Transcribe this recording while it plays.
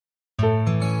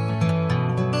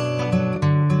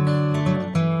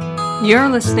You're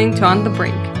listening to On the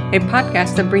Brink, a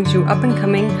podcast that brings you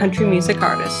up-and-coming country music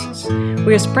artists.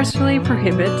 We expressly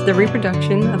prohibit the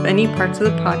reproduction of any parts of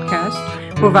the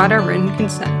podcast without our written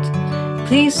consent.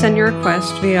 Please send your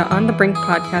request via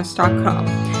onthebrinkpodcast.com,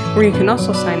 where you can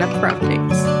also sign up for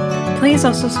updates. Please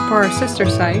also support our sister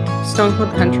site,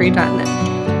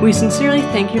 stonecoldcountry.net. We sincerely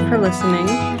thank you for listening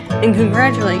and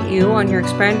congratulate you on your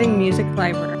expanding music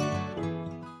library.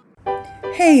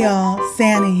 Hey y'all,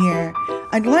 Santa here.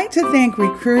 I'd like to thank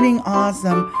Recruiting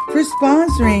Awesome for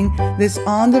sponsoring this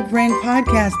On the Brink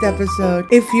podcast episode.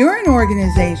 If you're an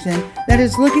organization that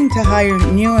is looking to hire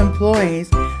new employees,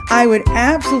 I would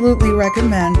absolutely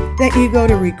recommend that you go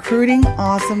to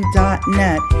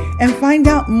recruitingawesome.net and find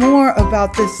out more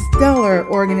about this stellar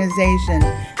organization.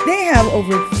 They have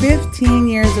over 15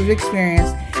 years of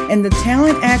experience in the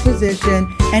talent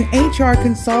acquisition and HR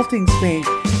consulting space.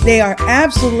 They are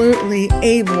absolutely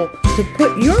able to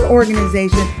put your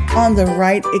organization on the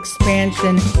right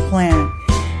expansion plan.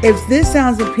 If this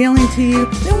sounds appealing to you,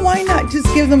 then why not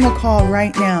just give them a call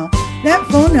right now? That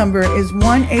phone number is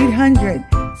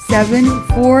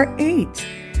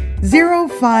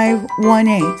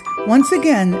 1-800-748-0518. Once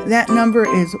again, that number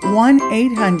is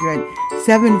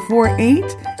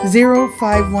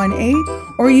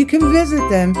 1-800-748-0518, or you can visit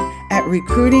them at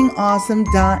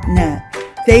recruitingawesome.net.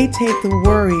 They take the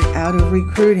worry out of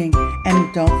recruiting,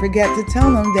 and don't forget to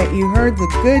tell them that you heard the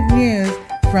good news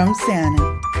from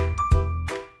Santa.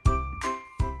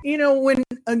 You know, when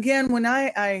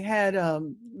I had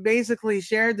basically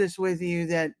shared this with you,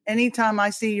 that anytime I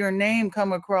see your name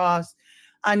come across,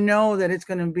 I know that it's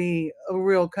going to be a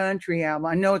real country album.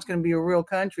 I know it's going to be a real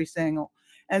country single.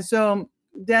 And so,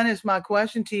 Dennis, my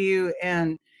question to you,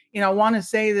 and, I want to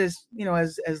say this,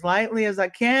 as lightly as I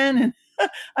can, and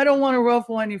I don't want to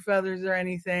ruffle any feathers or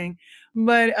anything,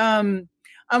 but I'm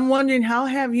wondering, how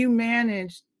have you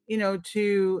managed,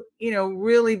 to,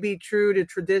 really be true to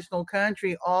traditional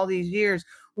country all these years,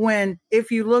 when,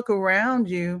 if you look around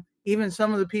you, even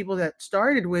some of the people that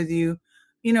started with you,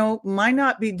 might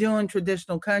not be doing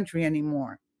traditional country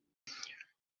anymore?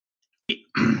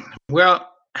 Well,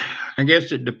 I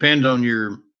guess it depends on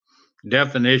your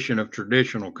definition of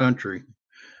traditional country.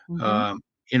 Mm-hmm.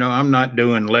 I'm not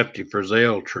doing Lefty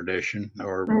Frizzell tradition,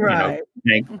 or Right.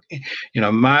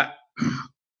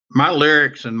 My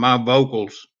lyrics and my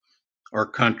vocals are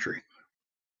country.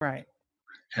 Right.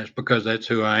 That's because that's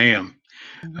who I am.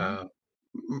 Mm-hmm.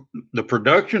 The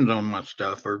productions on my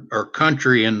stuff are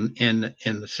country in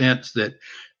the sense that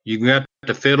you got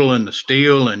the fiddle and the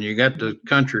steel and you got the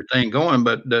country thing going,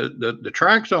 but the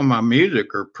tracks on my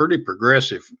music are pretty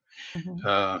progressive.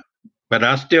 Mm-hmm. But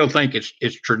I still think it's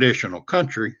traditional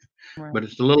country, Right. but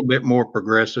it's a little bit more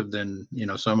progressive than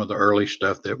some of the early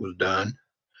stuff that was done.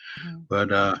 Mm-hmm.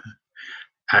 But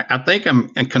I think I'm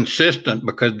consistent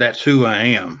because that's who I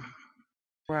am.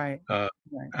 Right.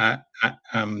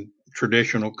 I'm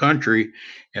traditional country,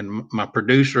 and my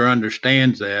producer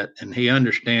understands that, and he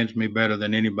understands me better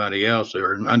than anybody else,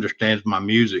 or understands my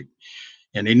music,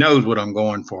 and he knows what I'm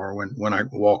going for when I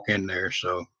walk in there.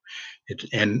 So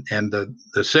and the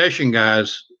session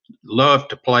guys love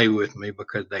to play with me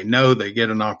because they know they get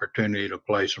an opportunity to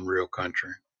play some real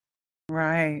country.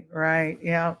 Right.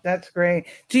 Yeah, that's great.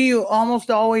 Do you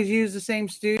almost always use the same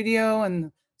studio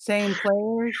and same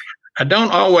players? I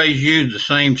don't always use the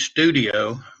same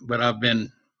studio, but I've been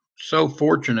so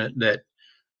fortunate that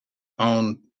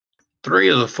on 3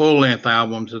 of the full-length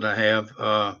albums that I have,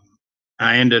 I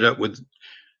ended up with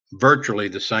virtually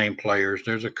the same players.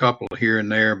 There's a couple here and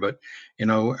there, but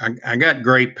I got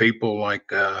great people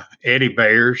like Eddie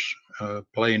Bayers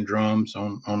playing drums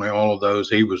on all of those.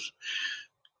 He was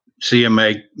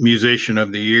CMA Musician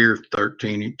of the Year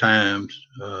 13 times.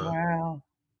 Wow.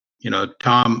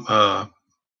 Tom.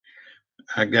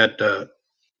 I got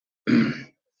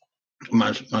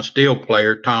my steel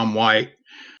player, Tom White.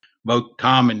 Both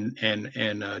Tom and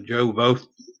Joe both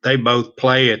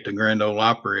play at the Grand Ole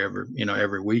Opry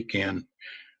every weekend.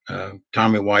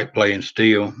 Tommy White playing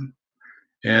steel,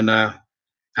 and I've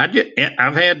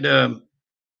had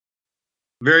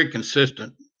very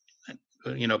consistent,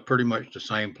 pretty much the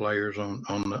same players on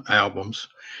the albums.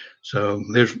 So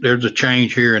there's a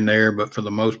change here and there, but for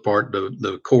the most part,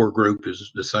 the core group is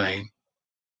the same.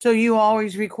 So you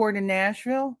always record in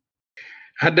Nashville?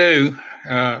 I do.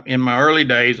 In my early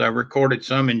days, I recorded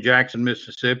some in Jackson,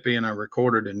 Mississippi, and I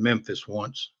recorded in Memphis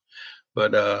once.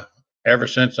 But ever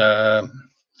since the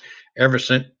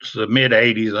mid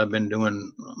 '80s, I've been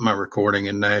doing my recording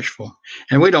in Nashville.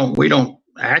 And we don't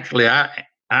actually. I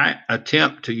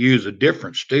attempt to use a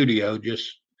different studio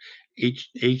just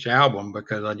each album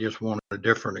because I just wanted a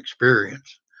different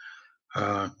experience.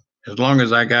 as long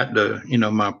as I got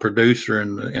my producer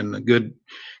and the good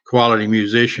quality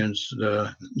musicians,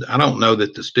 I don't know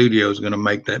that the studio is going to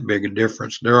make that big a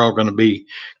difference. They're all going to be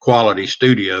quality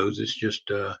studios. It's just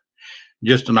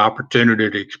an opportunity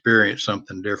to experience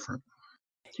something different.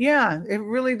 Yeah, it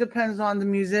really depends on the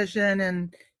musician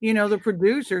and the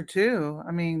producer too.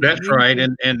 I mean, that's right,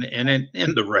 and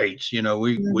in the rates. We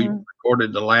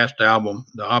recorded the last album,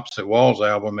 the Opposite Walls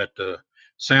album, at the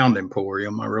Sound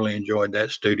Emporium. I really enjoyed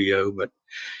that studio, but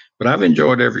I've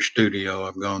enjoyed every studio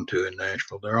I've gone to in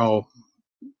Nashville. They're all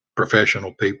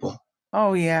professional people.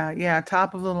 Oh yeah,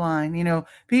 top of the line.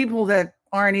 People that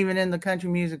aren't even in the country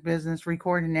music business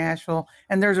record in Nashville,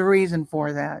 and there's a reason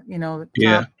for that.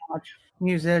 Top-notch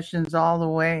musicians all the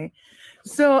way.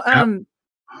 So, I'm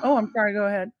sorry. Go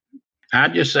ahead.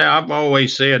 I've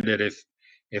always said that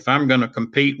if I'm going to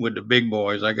compete with the big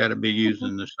boys, I got to be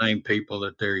using the same people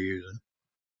that they're using.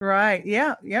 Right.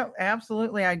 Yeah.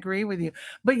 Absolutely. I agree with you.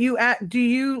 But do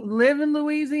you live in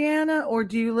Louisiana or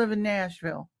do you live in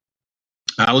Nashville?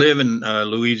 I live in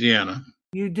Louisiana.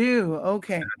 You do?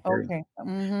 Okay. Okay.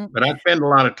 Mm-hmm. But I spend a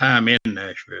lot of time in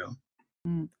Nashville.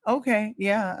 Okay.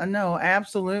 Yeah. No,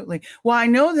 absolutely. Well, I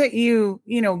know that you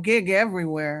gig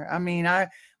everywhere. I mean, I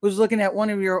was looking at one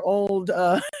of your old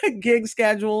gig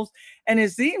schedules, and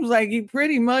it seems like you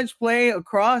pretty much play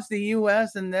across the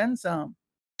U.S. and then some.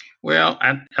 Well,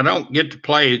 I don't get to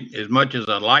play as much as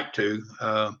I'd like to.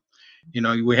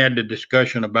 We had the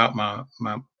discussion about my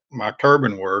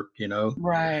turbine work,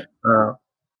 Right.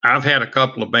 I've had a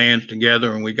couple of bands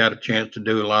together and we got a chance to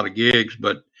do a lot of gigs,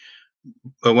 but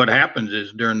what happens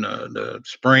is during the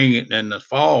spring and the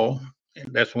fall,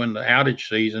 that's when the outage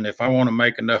season, if I want to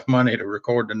make enough money to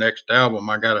record the next album,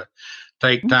 I got to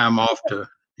take time off to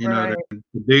Right. to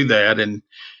do that. And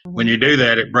when you do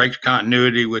that, it breaks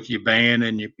continuity with your band,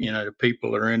 and the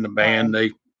people that are in the band,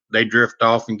 they drift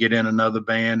off and get in another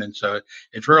band. And so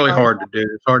it's really hard to do.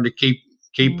 It's hard to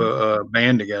keep a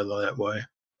band together that way.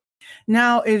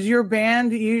 Now, is your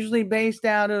band usually based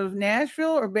out of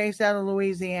Nashville or based out of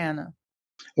Louisiana?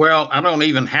 Well, I don't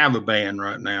even have a band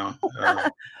right now.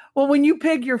 Well, when you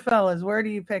pick your fellas, where do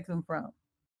you pick them from?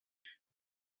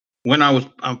 When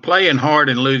I'm playing hard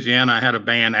in Louisiana, I had a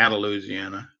band out of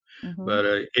Louisiana. Mm-hmm.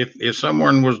 But if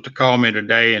someone was to call me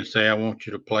today and say, I want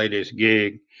you to play this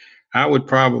gig, I would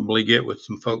probably get with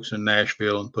some folks in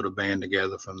Nashville and put a band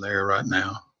together from there right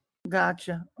now.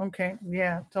 Gotcha. Okay.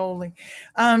 Yeah, totally.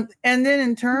 And then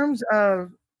in terms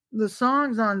of the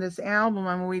songs on this album,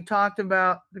 I mean, we talked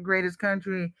about the greatest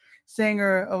country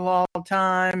singer of all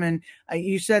time, and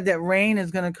you said that Rain is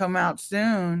going to come out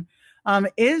soon.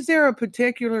 Is there a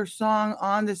particular song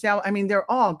on this album? I mean, they're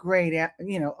all great.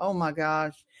 Oh my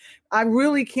gosh. I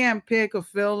really can't pick a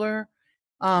filler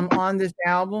on this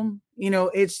album.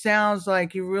 It sounds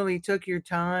like you really took your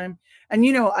time. And,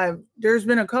 there's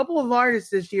been a couple of artists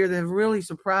this year that have really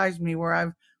surprised me where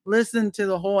I've listened to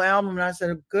the whole album and I said,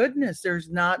 oh, goodness, there's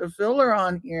not a filler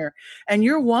on here. And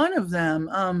you're one of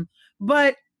them.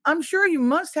 But I'm sure you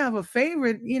must have a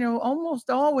favorite. Almost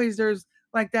always there's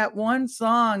like that one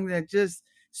song that just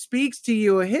speaks to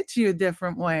you or hits you a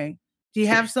different way. Do you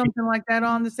have something like that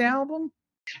on this album?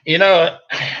 I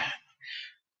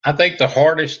think the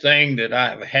hardest thing that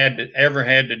I've ever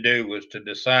had to do was to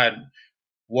decide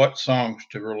what songs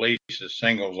to release as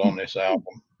singles on this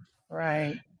album.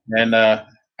 Right. And I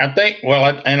think,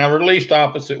 I released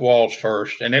Opposite Walls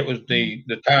first, and it was the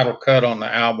title cut on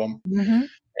the album. Mm-hmm.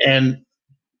 And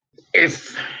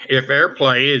if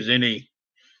airplay is any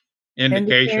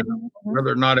indication of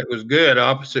whether or not it was good,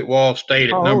 Opposite Walls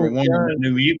stayed at number one in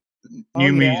the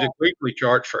New Music Weekly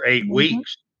charts for 8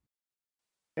 weeks.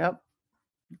 Yep.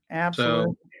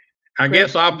 Absolutely. So I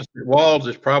guess Opposite Walls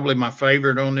is probably my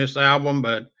favorite on this album,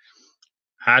 but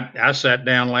I sat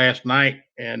down last night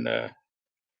and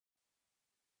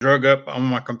drug up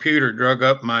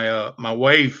my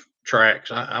wave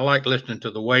tracks. I like listening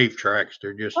to the wave tracks.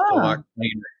 They're just a lot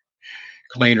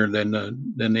cleaner than the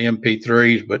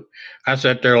MP3s. But I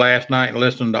sat there last night and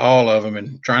listened to all of them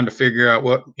and trying to figure out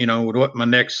what my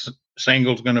next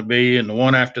single's going to be and the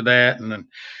one after that, and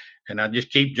I just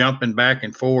keep jumping back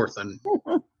and forth, and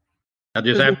I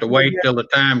just have to wait till the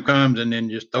time comes and then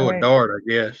just throw a dart, I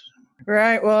guess.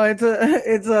 Right. Well,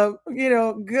 it's a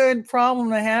good problem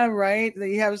to have, right? That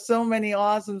you have so many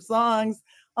awesome songs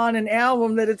on an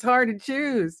album that it's hard to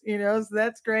choose, so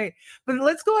that's great. But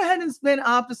let's go ahead and spin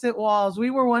Opposite Walls. We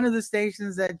were one of the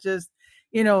stations that just,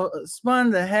 spun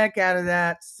the heck out of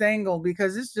that single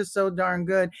because it's just so darn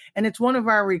good. And it's one of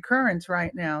our recurrents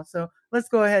right now. So let's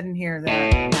go ahead and hear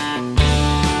that.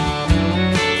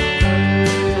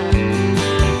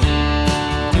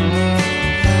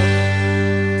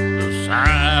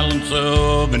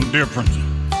 difference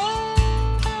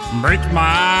breaks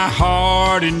my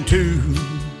heart in two.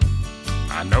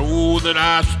 I know that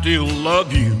I still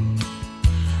love you,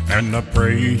 and I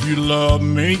pray you love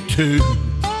me too.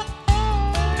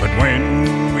 But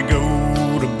when we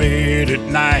go to bed at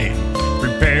night,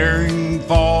 preparing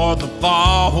for the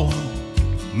fall,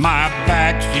 my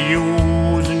back's to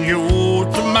yours and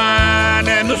yours to mine,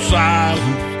 and the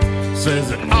silence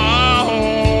says it all.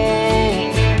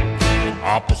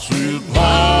 Opposite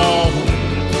walls,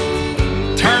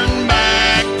 turn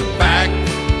back to back.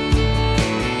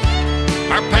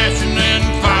 Our passion and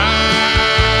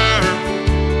fire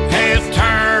has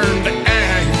turned to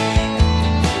ash.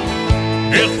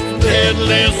 It's the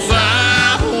deadly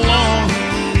silence,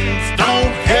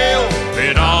 don't help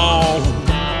it all.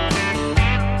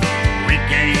 We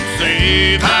can't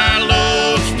save our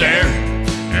love staring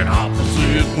at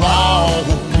opposite walls.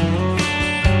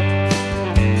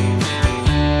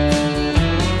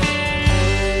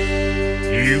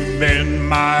 You've been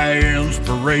my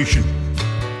inspiration,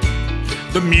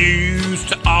 the muse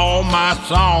to all my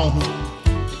songs.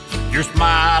 Your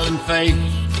smiling face,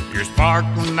 your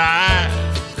sparkling eyes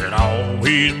that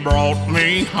always brought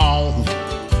me home.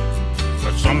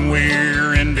 But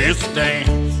somewhere in this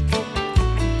dance,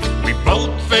 we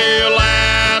both fell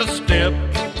out of step.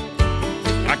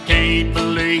 I can't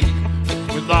believe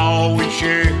with all we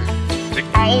share, the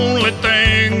only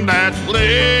thing that's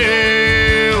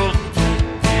left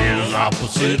is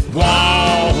opposite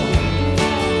walls.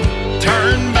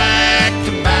 Turn back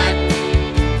to back.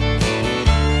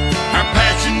 Our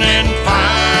passion and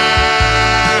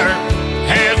fire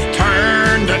has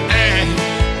turned to ash.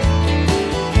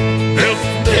 This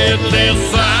deadly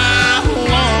silence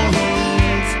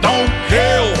don't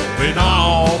help it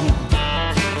all.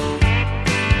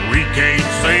 We can't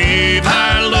save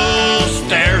our love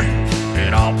staring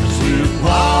at opposite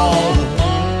walls.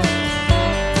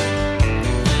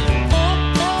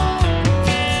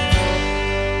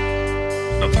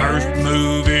 The first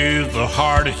move is the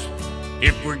hardest.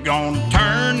 If we're gonna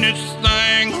turn this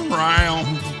thing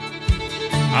around,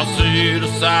 I'll set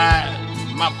aside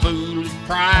my foolish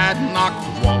pride and knock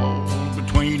the wall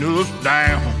between us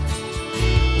down.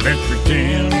 Let's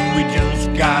pretend we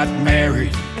just got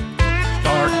married.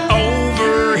 Start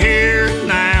over here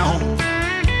now.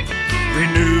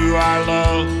 Renew our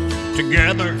love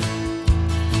together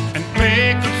and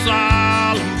make a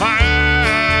solemn vow.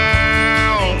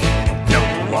 No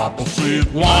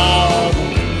opposite walls.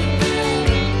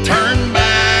 Turn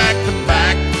back to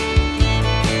back.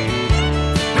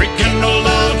 Rekindle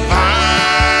the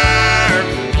fire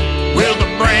with a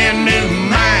brand new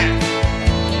match.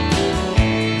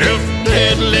 This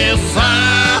deadly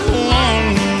silence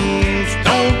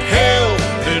don't help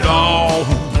at all.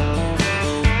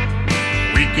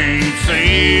 We can't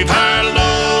save our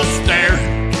love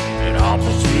staring at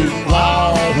opposite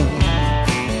walls.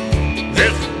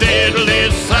 This deadly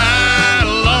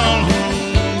silence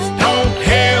don't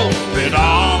help at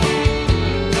all.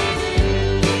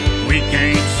 We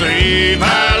can't save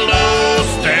our love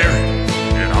staring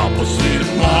at opposite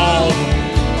walls.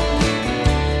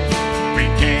 We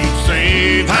can't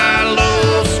save our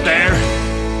love staring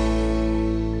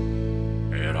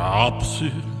at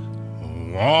opposite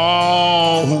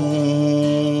walls.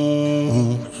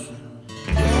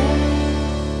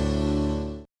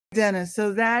 Dennis,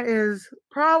 so that is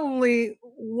probably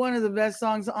one of the best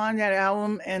songs on that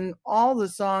album, and all the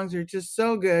songs are just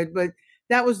so good. But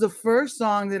that was the first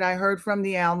song that I heard from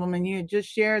the album, and you had just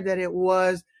shared that it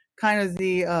was kind of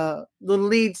the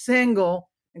lead single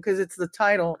because it's the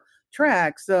title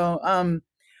track. So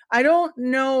I don't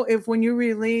know if when you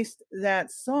released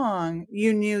that song,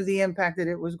 you knew the impact that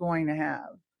it was going to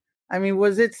have. I mean,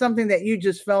 was it something that you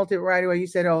just felt it right away? You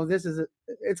said, "Oh,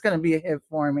 it's going to be a hit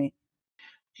for me."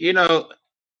 You know,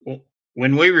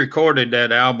 when we recorded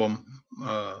that album,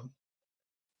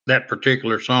 that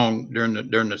particular song during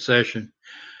the session,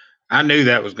 I knew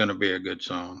that was going to be a good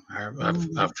song. I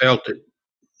felt it.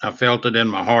 I felt it in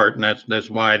my heart, and that's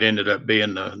why it ended up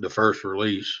being the first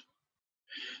release.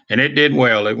 And it did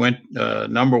well. It went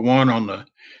number one on the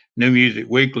New Music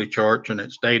Weekly charts, and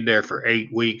it stayed there for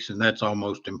 8 weeks, and that's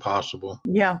almost impossible.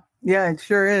 Yeah, it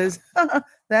sure is.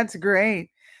 That's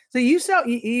great. So you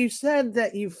said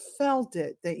that you felt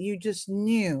it, that you just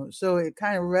knew. So it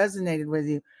kind of resonated with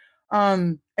you.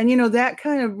 And that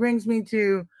kind of brings me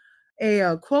to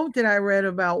a quote that I read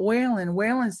about Waylon.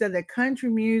 Waylon said that country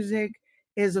music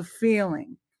is a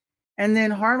feeling. And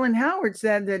then Harlan Howard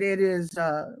said that it is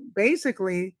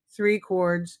basically 3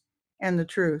 chords and the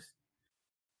truth.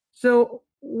 So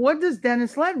what does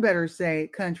Dennis Ledbetter say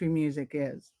country music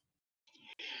is?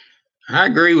 I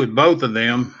agree with both of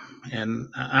them, and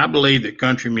I believe that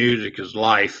country music is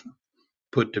life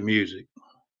put to music.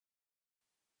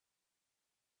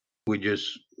 We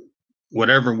just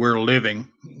whatever we're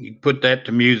living, you put that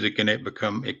to music, and it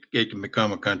can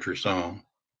become a country song.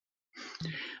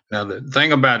 Now the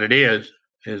thing about it is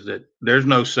that there's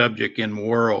no subject in the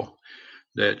world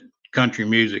that country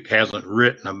music hasn't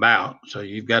written about. So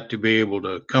you've got to be able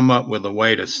to come up with a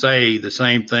way to say the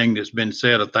same thing that's been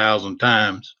said 1,000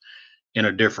 times in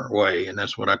a different way, and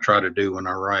that's what I try to do when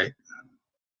I write.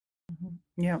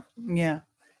 Yeah, yeah,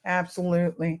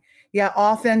 absolutely. Yeah,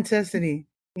 authenticity,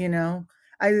 you know.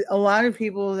 A lot of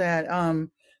people that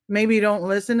maybe don't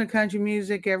listen to country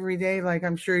music every day, like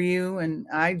I'm sure you and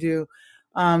I do,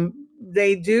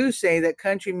 they do say that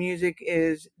country music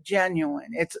is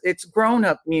genuine. It's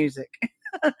grown-up music.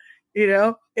 You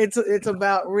know, it's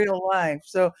about real life.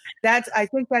 So I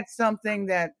think that's something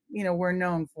that, we're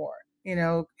known for. You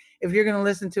know, if you're going to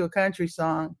listen to a country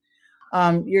song,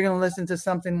 you're going to listen to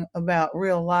something about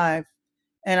real life.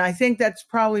 And I think that's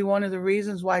probably one of the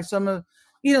reasons why some of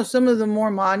the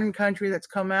more modern country that's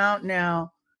come out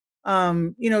now,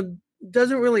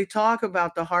 doesn't really talk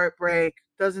about the heartbreak,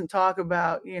 doesn't talk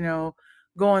about,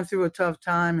 going through a tough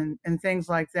time and things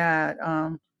like that.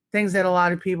 Things that a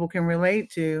lot of people can relate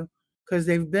to because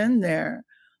they've been there.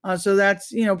 So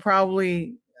that's,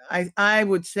 probably, I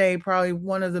would say probably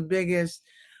one of the biggest,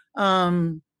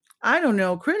 I don't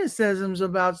know, criticisms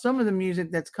about some of the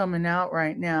music that's coming out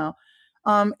right now.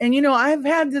 And I've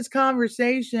had this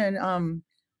conversation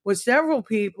with several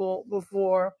people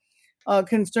before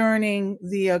concerning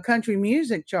the country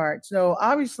music chart. So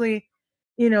obviously,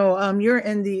 you're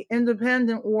in the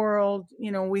independent world.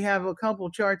 We have a couple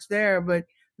charts there, but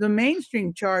the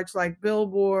mainstream charts like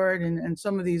Billboard and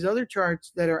some of these other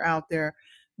charts that are out there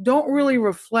don't really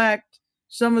reflect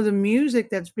some of the music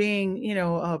that's being,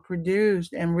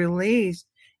 produced and released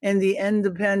in the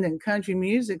independent country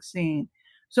music scene.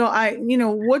 So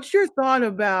what's your thought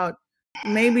about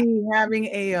maybe having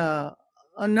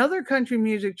another country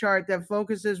music chart that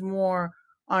focuses more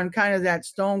on kind of that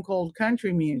stone cold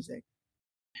country music?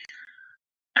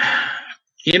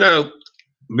 You know,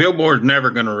 Billboard's never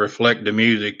going to reflect the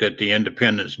music that the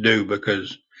independents do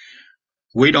because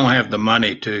we don't have the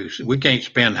money we can't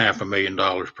spend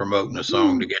 $500,000 promoting a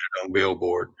song to get it on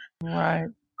Billboard. Right.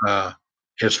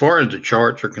 As far as the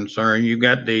charts are concerned, you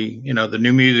got the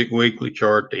New Music Weekly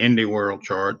chart, the Indie World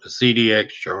chart, the CDX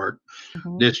chart,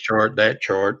 this chart, that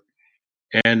chart.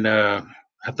 And I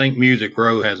think Music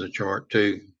Row has a chart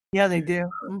too. Yeah, they do.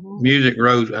 Music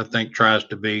Row, I think,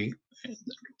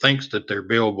 thinks that they're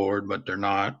Billboard, but they're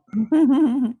not.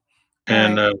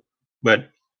 And but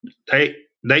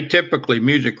they typically,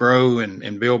 Music Row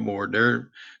and Billboard,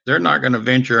 they're not going to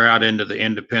venture out into the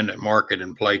independent market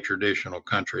and play traditional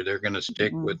country. They're going to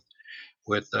stick with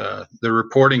the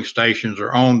reporting stations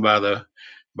are owned by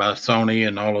Sony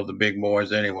and all of the big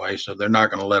boys anyway, so they're not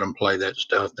going to let them play that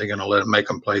stuff. They're going to make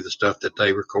them play the stuff that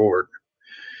they record.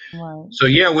 Right. So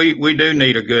yeah, we do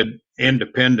need a good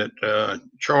independent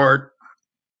chart.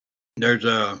 There's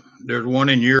one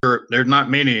in Europe. There's not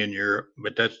many in Europe,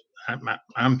 but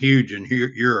I'm huge in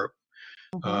Europe.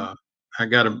 I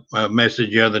got a message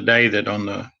the other day that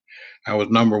I was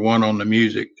number one on the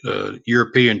music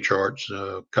European charts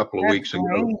a couple of weeks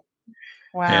ago.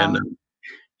 Wow. And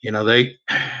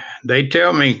they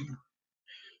tell me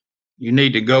you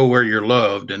need to go where you're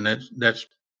loved, and that's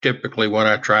typically what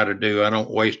I try to do. I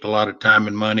don't waste a lot of time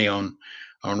and money on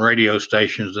radio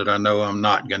stations that I know I'm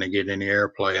not going to get any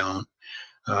airplay on.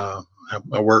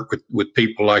 I work with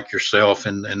people like yourself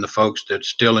and the folks that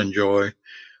still enjoy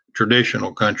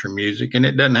traditional country music, and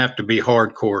it doesn't have to be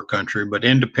hardcore country, but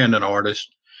independent artists,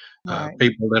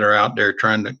 people that are out there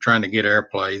trying to get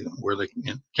airplay where they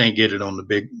can't get it on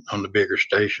the bigger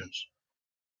stations.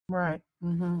 Right.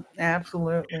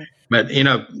 Absolutely. But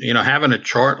having a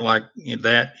chart like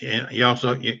that,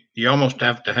 you almost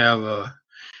have to have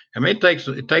I mean,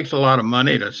 it takes a lot of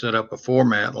money to set up a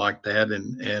format like that,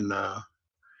 and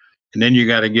then you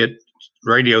got to get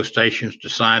radio stations to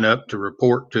sign up to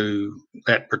report to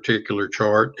that particular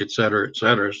chart, et cetera, et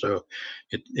cetera. So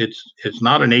it's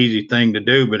not an easy thing to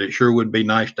do, but it sure would be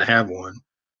nice to have one.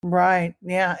 Right.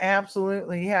 Yeah,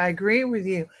 absolutely. Yeah, I agree with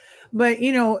you. But,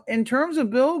 in terms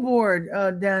of Billboard,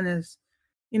 Dennis,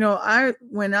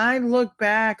 when I look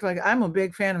back, like I'm a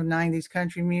big fan of 90s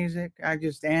country music. I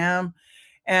just am.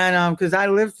 And because I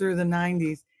lived through the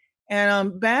 90s.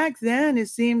 And back then, it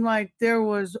seemed like there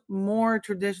was more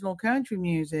traditional country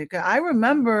music. I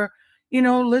remember,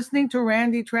 listening to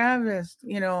Randy Travis,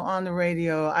 on the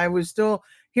radio. I was still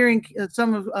hearing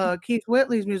some of Keith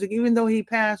Whitley's music, even though he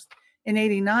passed, in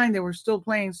 '89, they were still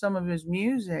playing some of his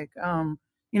music.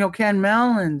 Ken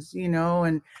Mellons,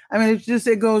 and I mean,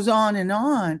 it goes on and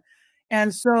on.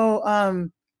 And so,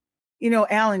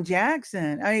 Alan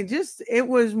Jackson, I mean, it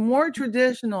was more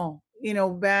traditional,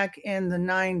 back in the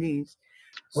 '90s.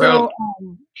 So,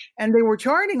 and they were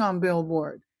charting on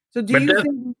Billboard. So do you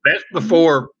think that's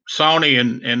before Sony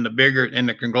and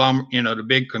the conglomerate, the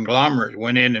big conglomerates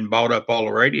went in and bought up all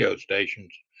the radio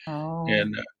stations. Oh.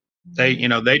 And they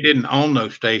didn't own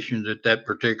those stations at that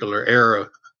particular era.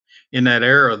 In that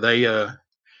era,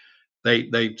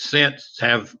 they since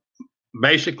have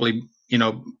basically,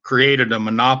 created a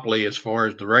monopoly as far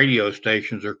as the radio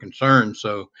stations are concerned.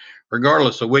 So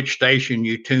regardless of which station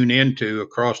you tune into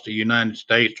across the United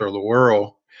States or the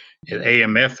world, at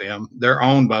AM, FM, they're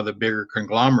owned by the bigger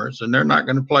conglomerates, and they're not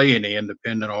going to play any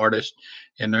independent artists,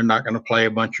 and they're not going to play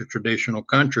a bunch of traditional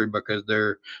country because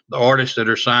the artists that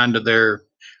are signed to their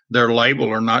label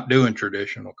are not doing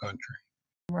traditional country.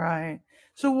 Right.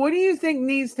 So what do you think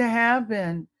needs to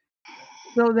happen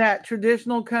so that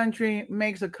traditional country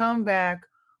makes a comeback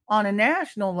on a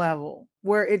national level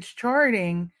where it's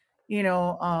charting,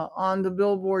 on the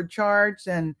Billboard charts,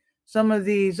 and some of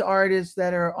these artists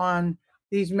that are on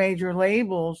these major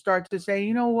labels start to say,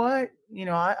 you know what,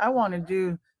 I want to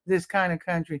do this kind of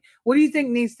country. What do you think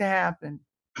needs to happen?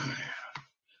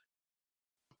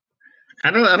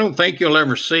 I don't think you'll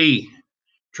ever see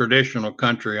traditional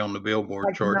country on the Billboard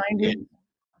Like chart.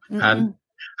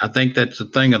 I think that's a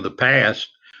thing of the past.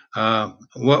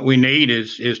 What we need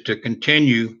is to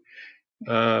continue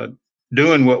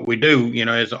doing what we do.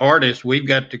 As artists, we've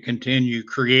got to continue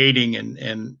creating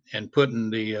and putting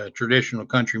the traditional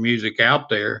country music out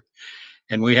there,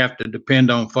 and we have to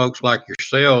depend on folks like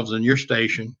yourselves and your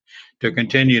station to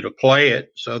continue to play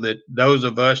it, so that those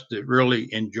of us that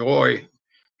really enjoy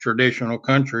traditional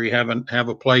country have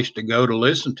a place to go to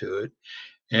listen to it.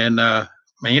 And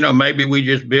maybe we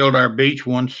just build our beach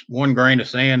one grain of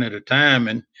sand at a time,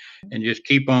 and just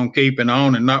keep on keeping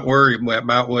on, and not worry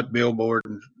about what Billboard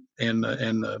and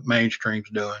the mainstream's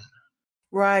doing.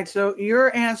 Right. So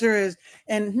your answer is,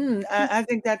 and I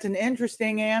think that's an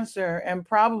interesting answer and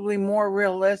probably more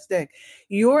realistic.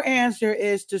 Your answer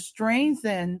is to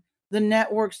strengthen the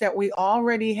networks that we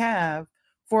already have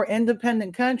for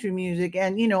independent country music,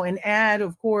 and and add,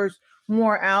 of course,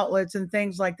 more outlets and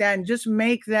things like that, and just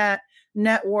make that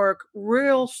network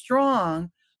real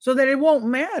strong so that it won't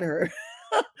matter.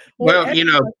 Well,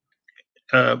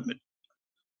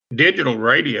 digital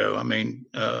radio,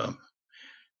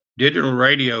 digital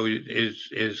radio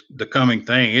is the coming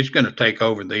thing. It's going to take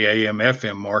over the AM,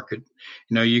 FM market.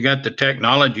 You got the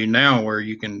technology now where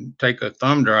you can take a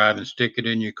thumb drive and stick it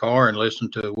in your car and listen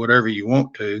to whatever you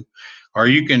want to. Or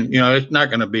you can, it's not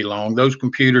going to be long. Those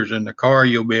computers in the car,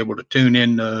 you'll be able to tune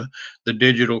in the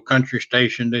digital country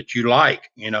station that you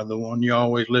like, the one you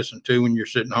always listen to when you're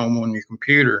sitting home on your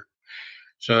computer.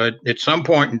 So at some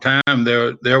point in time,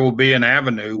 there will be an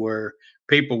avenue where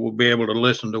people will be able to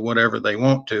listen to whatever they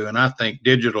want to. And I think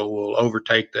digital will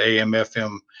overtake the AM,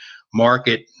 FM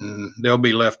market, and they'll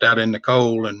be left out in the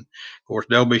cold. And of course,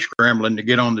 they'll be scrambling to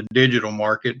get on the digital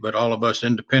market, but all of us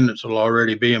independents will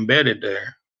already be embedded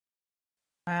there.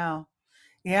 Wow.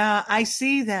 Yeah, I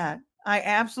see that. I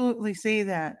absolutely see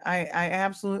that. I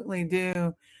absolutely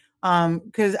do.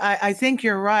 Because I think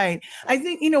you're right. I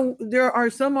think, there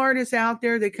are some artists out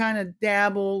there that kind of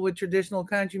dabble with traditional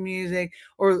country music,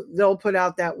 or they'll put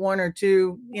out that one or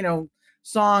two,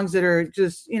 songs that are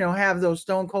just, have those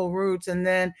stone cold roots, and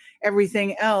then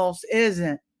everything else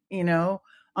isn't,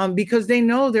 because they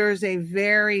know there's a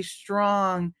very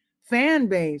strong fan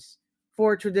base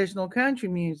for traditional country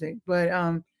music. But,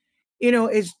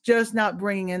 it's just not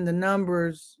bringing in the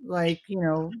numbers like,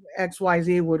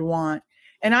 XYZ would want.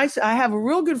 And I have a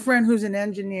real good friend who's an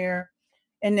engineer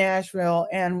in Nashville.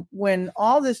 And when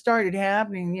all this started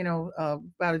happening,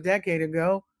 about a decade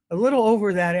ago, a little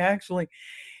over that actually,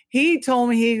 he told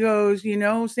me, he goes,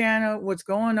 Santa, what's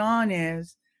going on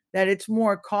is that it's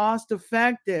more cost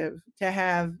effective to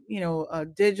have,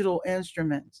 digital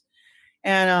instruments.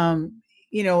 And,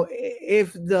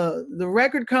 if the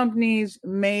record companies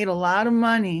made a lot of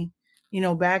money,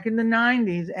 back in the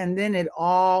 90s, and then it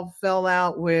all fell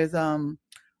out with,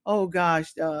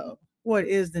 what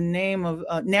is the name of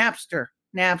Napster?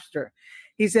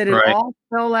 He said it all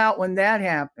fell out when that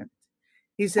happened.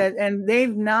 He said, and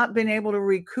they've not been able to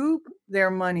recoup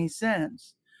their money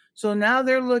since. So now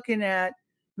they're looking at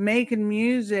making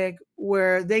music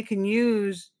where they can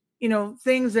use,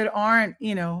 things that aren't,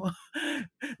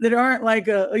 that aren't like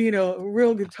a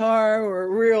real guitar or a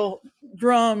real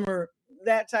drum or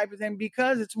that type of thing,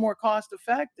 because it's more cost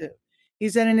effective. He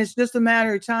said, and it's just a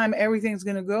matter of time. Everything's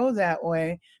going to go that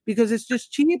way because it's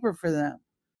just cheaper for them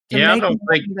to Yeah,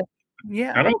 make.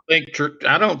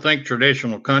 I don't think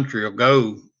traditional country will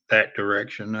go that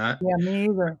direction. Yeah, me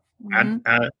either.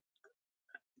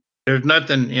 There's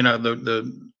nothing,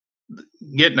 the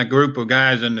getting a group of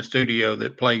guys in the studio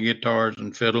that play guitars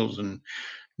and fiddles and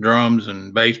drums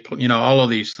and bass, all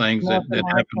of these things that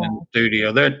happen in the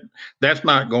studio, that's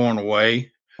not going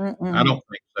away. I don't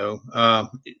think so.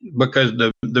 Because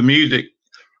the music,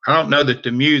 I don't know that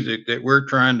the music that we're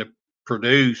trying to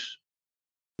produce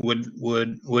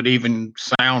would even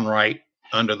sound right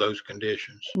under those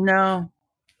conditions. No,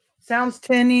 sounds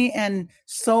tinny and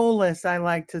soulless, I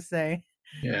like to say.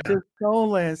 Yeah, just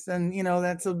soulless, and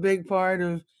that's a big part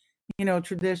of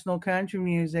traditional country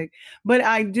music. But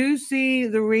I do see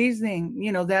the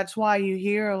reasoning. That's why you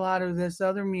hear a lot of this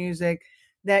other music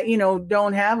that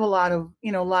don't have a lot of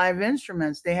live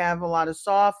instruments. They have a lot of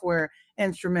software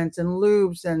instruments and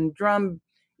loops and drum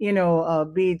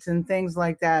beats and things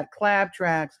like that, clap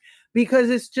tracks, because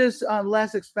it's just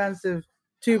less expensive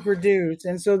to produce.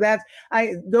 And so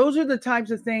those are the types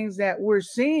of things that we're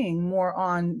seeing more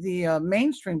on the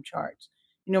mainstream charts,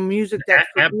 music that's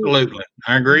absolutely.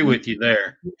 I agree with you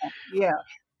there. Yeah.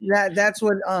 That's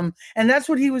what and that's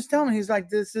what he was telling me. He's like,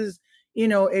 this is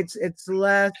it's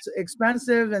less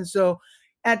expensive. And so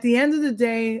at the end of the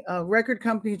day, record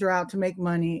companies are out to make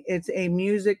money. It's a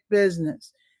music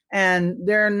business, and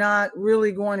they're not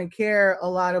really going to care a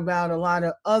lot about a lot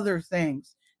of other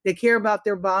things. They care about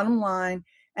their bottom line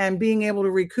and being able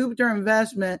to recoup their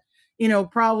investment,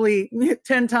 probably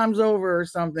 10 times over or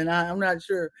something. I'm not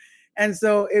sure. And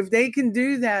so if they can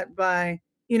do that by,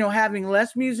 having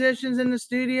less musicians in the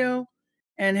studio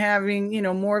and having,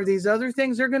 more of these other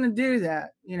things, they're going to do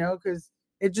that, because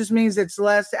it just means it's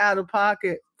less out of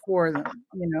pocket for them,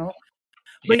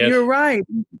 But yes. You're right.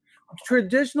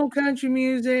 Traditional country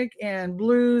music and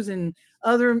blues and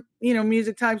other,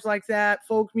 music types like that,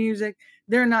 folk music,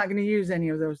 they're not going to use any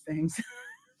of those things.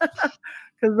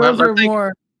 Because those are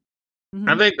more.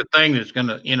 I think the thing that's going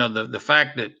to, the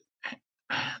fact that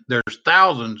there's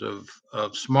thousands of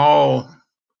small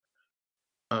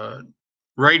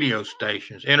radio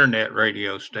stations, internet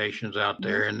radio stations out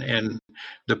there, and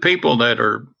the people that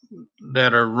are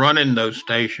running those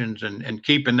stations and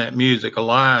keeping that music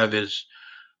alive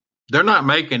they're not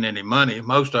making any money.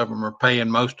 Most of them are paying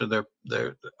most of their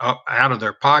out of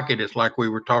their pocket. It's like we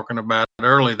were talking about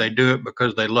earlier. They do it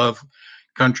because they love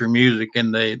country music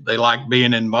and they like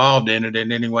being involved in it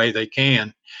in any way they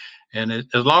can. And as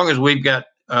long as we've got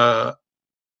an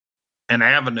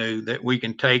avenue that we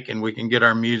can take and we can get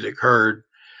our music heard,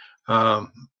 so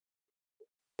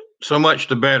much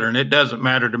the better. And it doesn't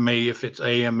matter to me if it's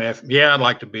AM, FM. Yeah, I'd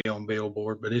like to be on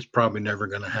Billboard, but it's probably never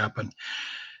going to happen.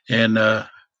 And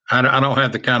I don't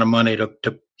have the kind of money to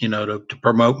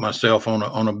promote myself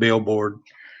on a Billboard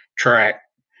track.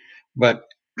 But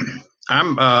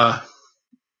I'm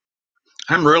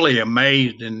really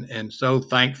amazed and so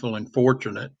thankful and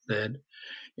fortunate that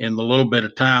in the little bit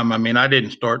of time, I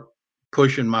didn't start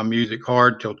pushing my music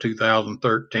hard till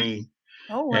 2013.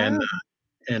 Oh, wow.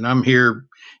 And I'm here,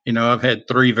 I've had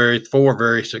four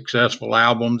very successful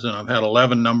albums, and I've had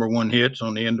 11 number one hits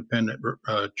on the independent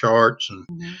charts. And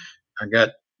I got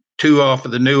 2 off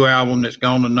of the new album that's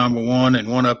gone to number 1 and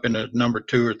 1 up in the number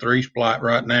 2 or 3 spot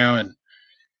right now. And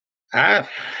I've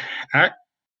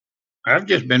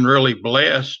just been really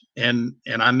blessed, and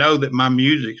I know that my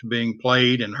music's being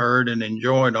played and heard and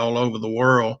enjoyed all over the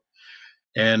world.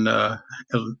 And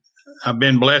I've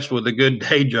been blessed with a good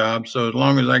day job, so as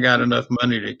long as I got enough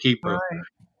money to keep a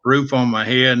roof on my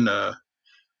head, and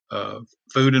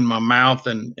food in my mouth,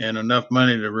 and enough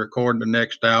money to record the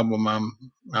next album,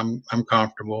 I'm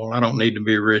comfortable. I don't need to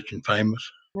be rich and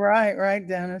famous. Right,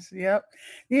 Dennis. Yep.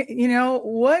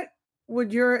 What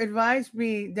would your advice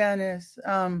be, Dennis,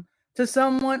 to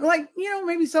someone like,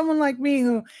 maybe someone like me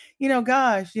who,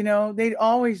 they'd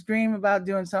always dream about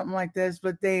doing something like this,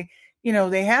 but they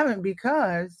haven't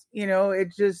because, it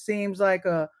just seems like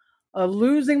a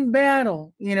losing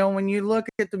battle, when you look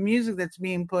at the music that's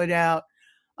being put out.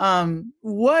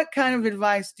 What kind of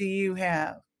advice do you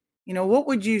have? What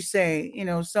would you say,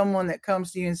 someone that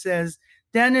comes to you and says,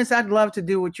 Dennis, I'd love to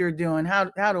do what you're doing. How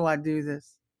do I do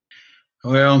this?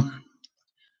 Well,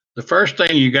 the first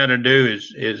thing you got to do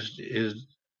is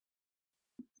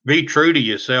be true to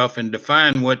yourself and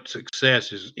define what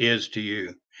success is to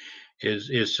you.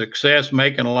 Is success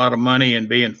making a lot of money and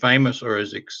being famous, or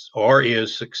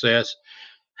is success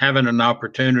having an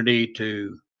opportunity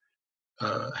to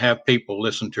have people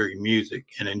listen to your music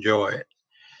and enjoy it?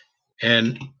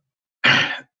 And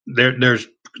there's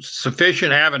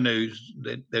sufficient avenues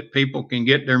that people can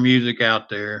get their music out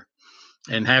there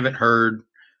and have it heard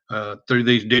through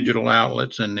these digital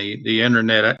outlets and the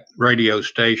internet radio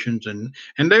stations, and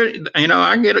there,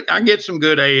 I get some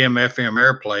good AM FM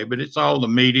airplay, but it's all the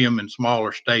medium and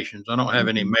smaller stations. I don't have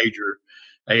any major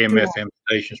AM FM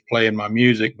stations playing my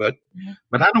music, but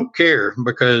I don't care,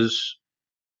 because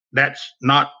that's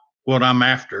not what I'm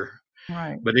after.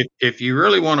 Right. But if you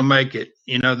really want to make it,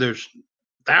 there's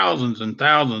thousands and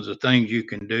thousands of things you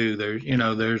can do.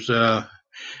 There's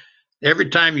every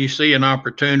time you see an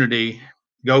opportunity,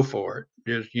 go for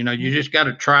it. You just got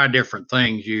to try different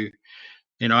things.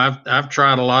 I've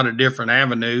tried a lot of different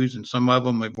avenues, and some of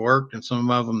them have worked and some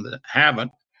of them that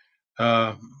haven't.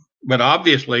 But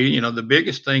obviously, the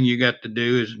biggest thing you got to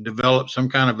do is develop some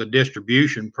kind of a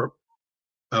distribution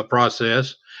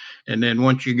process. And then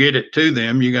once you get it to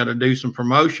them, you got to do some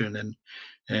promotion,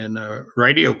 and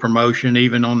radio promotion,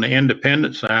 even on the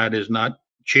independent side, is not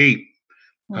cheap.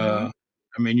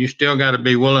 You still got to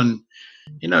be willing,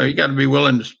 you got to be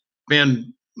willing to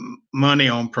spend money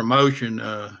on promotion.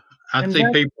 I see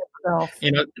people,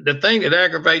 the thing that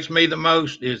aggravates me the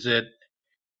most is that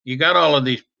you got all of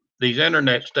these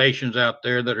internet stations out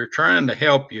there that are trying to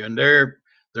help you, and they're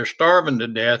starving to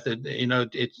death.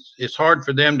 It's hard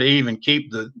for them to even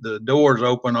keep the doors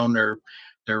open on their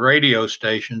radio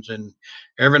stations, and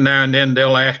every now and then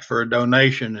they'll ask for a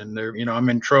donation, and I'm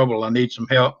in trouble, I need some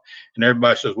help, and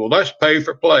everybody says, well, that's pay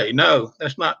for play. No,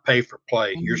 that's not pay for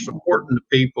play. You're supporting the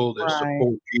people that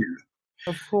support you.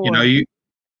 Of course.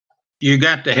 You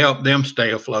got to help them stay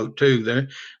afloat too.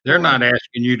 They're not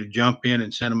asking you to jump in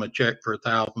and send them a check for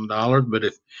 $1,000, but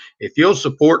if you'll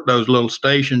support those little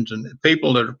stations and the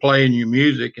people that are playing your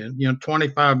music, and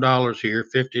 $25 here,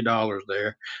 $50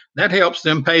 there, that helps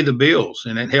them pay the bills,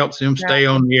 and it helps them stay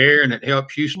on the air, and it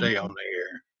helps you stay on the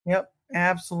air. Yep,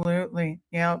 absolutely.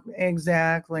 Yep,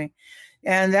 exactly.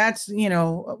 And that's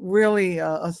really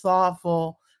a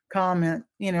thoughtful comment,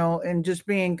 and just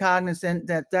being cognizant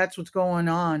that that's what's going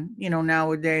on,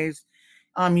 nowadays.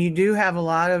 You do have a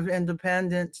lot of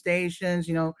independent stations,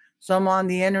 some on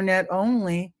the internet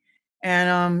only,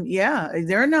 and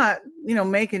they're not,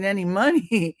 making any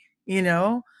money,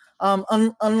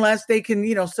 unless they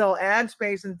can, sell ad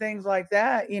space and things like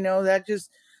that. That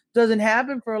just doesn't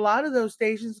happen for a lot of those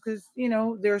stations, because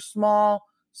they're small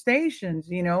stations,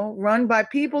 run by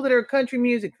people that are country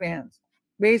music fans.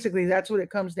 Basically, that's what it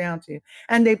comes down to.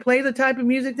 And they play the type of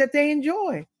music that they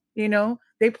enjoy.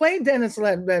 They play Dennis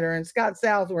Ledbetter and Scott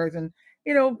Southworth, and,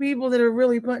 people that are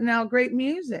really putting out great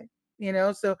music,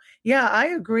 So, yeah, I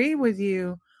agree with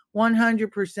you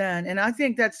 100%. And I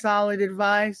think that's solid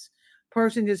advice.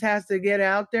 Person just has to get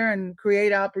out there and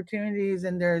create opportunities.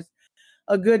 And there's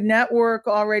a good network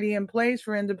already in place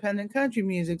for independent country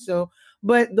music. So,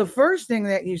 but the first thing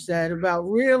that you said about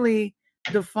really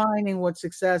defining what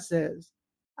success is,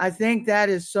 I think that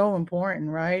is so important,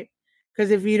 right?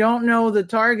 Because if you don't know the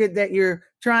target that you're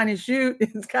trying to shoot,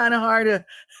 it's kind of hard to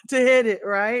hit it,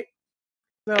 right?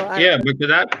 So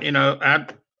because I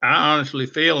honestly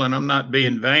feel, and I'm not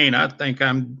being vain, I think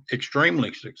I'm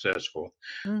extremely successful.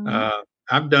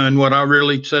 I've done what I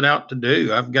really set out to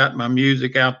do. I've got my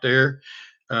music out there.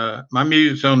 My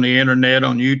music's on the internet,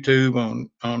 on YouTube,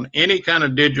 on any kind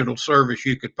of digital service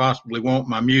you could possibly want.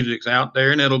 My music's out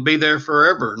there, and it'll be there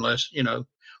forever, unless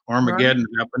Armageddon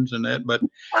happens and that.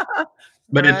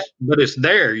 But it's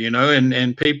there,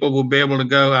 and people will be able to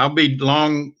go. I'll be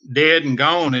long dead and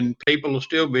gone, and people will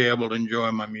still be able to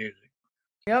enjoy my music.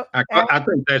 Yep, I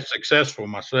think that's successful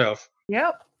myself.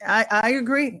 Yep, I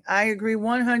agree. I agree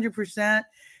 100%.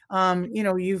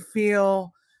 You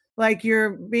feel like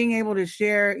you're being able to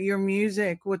share your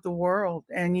music with the world,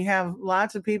 and you have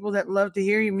lots of people that love to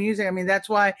hear your music. I mean, that's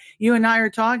why you and I are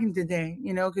talking today,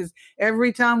 because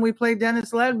every time we play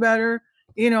Dennis Ledbetter,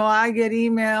 I get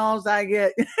emails, I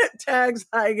get tags,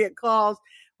 I get calls.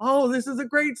 Oh, this is a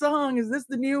great song. Is this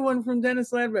the new one from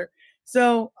Dennis Ledbetter?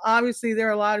 So obviously there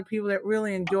are a lot of people that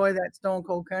really enjoy that Stone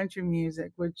Cold country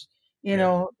music, which,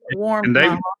 warms my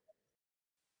heart.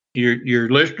 Your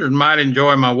listeners might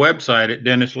enjoy my website at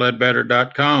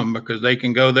DennisLedbetter.com, because they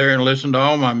can go there and listen to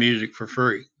all my music for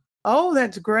free. Oh,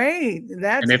 that's great.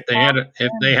 And if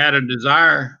they had a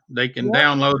desire, they can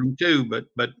download them too. But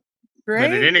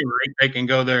at any rate, they can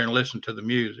go there and listen to the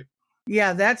music.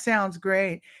 Yeah, that sounds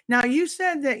great. Now, you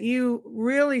said that you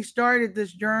really started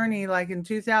this journey like in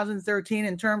 2013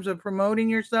 in terms of promoting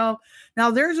yourself.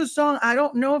 Now, there's a song, I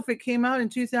don't know if it came out in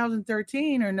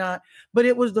 2013 or not, but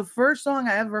it was the first song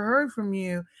I ever heard from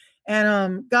you.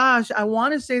 And gosh, I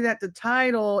want to say that the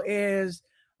title is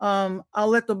I'll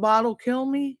Let the Bottle Kill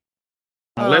Me.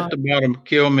 Let the Bottom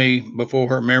Kill Me Before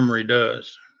Her Memory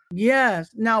Does.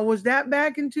 Yes. Now, was that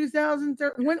back in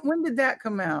 2013? When did that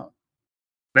come out?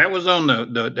 That was on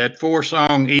that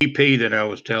 4-song EP that I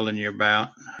was telling you about.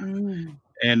 Mm.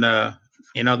 And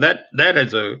that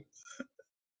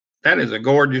is a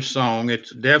gorgeous song.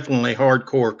 It's definitely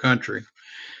hardcore country.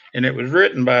 And it was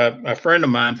written by a friend of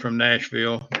mine from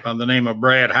Nashville by the name of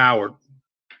Brad Howard.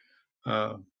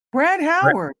 Brad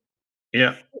Howard.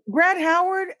 Yeah. Brad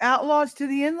Howard, Outlaws to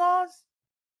the In-Laws?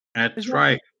 That's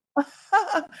right.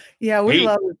 Yeah, we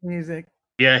love his music.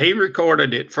 Yeah, he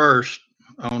recorded it first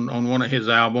on one of his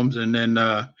albums, and then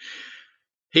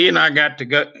he and I got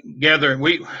together.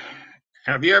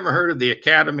 Have you ever heard of the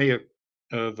Academy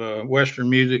of Western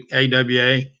Music,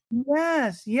 AWA?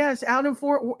 Yes. Is it out in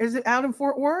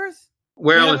Fort Worth?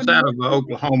 Well, it's out of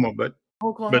Oklahoma, but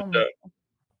the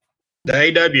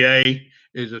AWA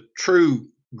is a true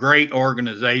great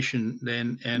organization,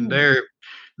 and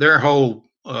their whole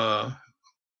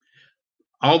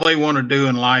all they want to do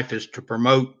in life is to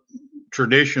promote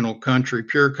traditional country,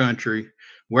 pure country,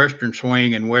 Western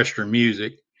swing, and Western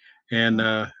music. And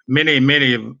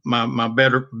many of my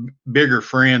better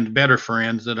friends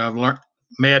that I've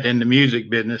met in the music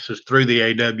business is through the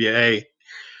AWA.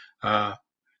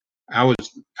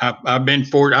 I've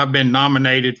been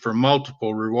nominated for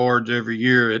multiple rewards every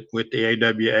year with the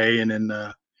AWA, and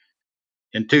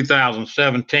in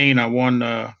 2017 I won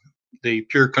the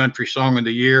Pure Country Song of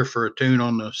the Year for a tune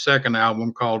on the second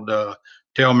album called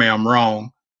 "Tell Me I'm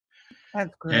Wrong."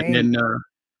 That's great. And then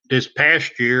this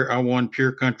past year I won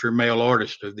Pure Country Male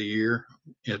Artist of the Year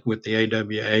with the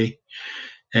AWA.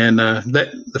 And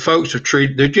the folks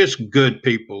they're just good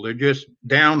people. They're just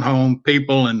down home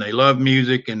people, and they love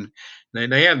music, and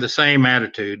they have the same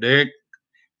attitude. They'd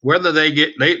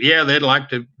like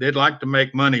to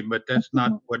make money, but that's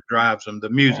not what drives them. The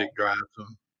music drives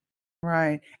them.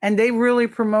 Right. And they really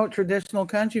promote traditional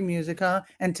country music, huh?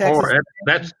 And Texas.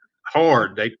 That's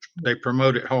hard. They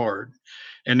promote it hard.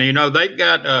 And they've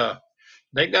got a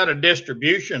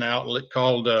distribution outlet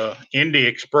called Indie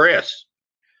Express.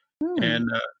 And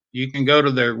you can go to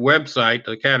their website,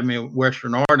 the Academy of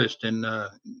Western Artists, and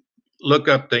look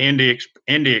up the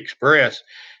Indie Express,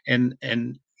 and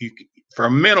you, for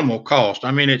a minimal cost.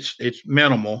 I mean, it's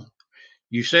minimal.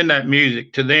 You send that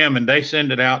music to them, and they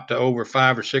send it out to over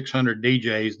 500 or 600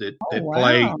 DJs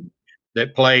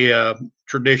that play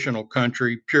traditional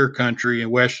country, pure country,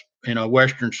 and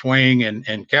Western swing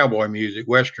and cowboy music,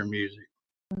 Western music.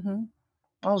 Mm-hmm.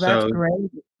 Oh, that's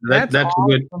great. That's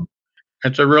awesome.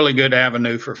 That's a really good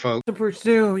avenue for folks to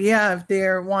pursue. Yeah, if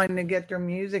they're wanting to get their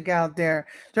music out there.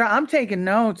 So I'm taking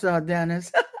notes,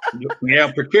 Dennis.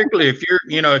 Yeah, particularly if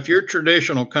you're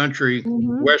traditional country,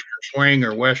 Western swing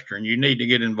or Western, you need to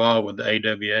get involved with the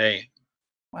AWA.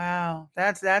 Wow,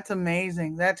 that's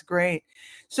amazing. That's great.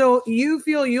 So you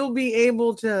feel you'll be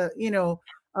able to,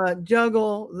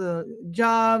 juggle the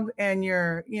job and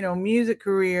your, music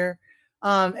career.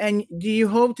 And do you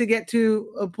hope to get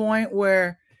to a point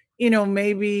where,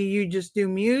 maybe you just do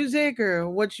music, or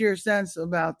what's your sense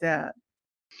about that?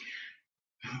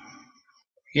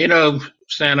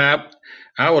 Santa,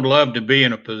 I would love to be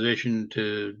in a position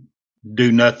to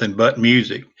do nothing but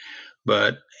music,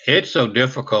 but it's so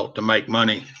difficult to make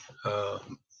money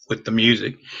with the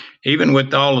music, even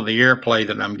with all of the airplay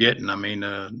that I'm getting. I mean,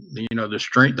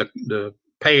 the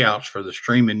payouts for the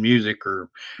streaming music are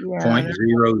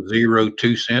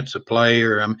 0.002 cents a play,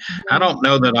 or I don't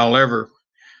know that I'll ever,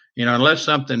 unless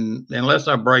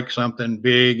I break something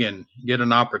big and get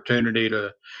an opportunity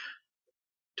to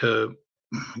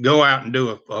go out and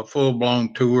do a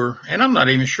full-blown tour. And I'm not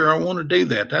even sure I want to do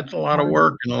that. That's a lot of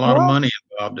work and a lot of money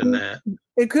involved in that.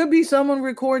 It could be someone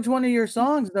records one of your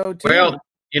songs, though, too. Well,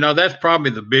 that's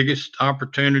probably the biggest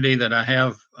opportunity that I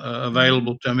have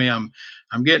available to me. I'm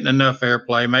getting enough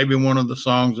airplay. Maybe one of the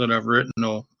songs that I've written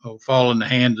will fall in the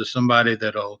hands of somebody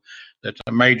that's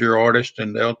a major artist,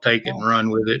 and they'll take it and run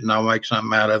with it, and I'll make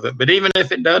something out of it. But even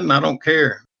if it doesn't, I don't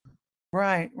care.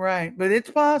 Right. But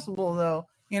it's possible, though.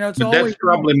 It's but that's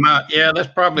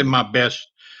probably my best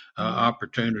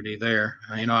opportunity there.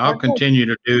 I'll continue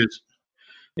to do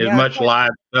as much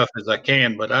live stuff as I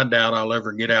can, but I doubt I'll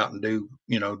ever get out and do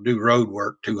road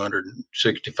work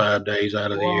 265 days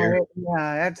out of the year.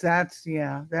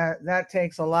 Yeah, that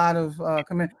takes a lot of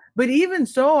commitment. But even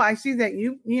so, I see that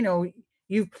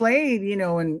you've played,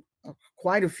 in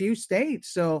quite a few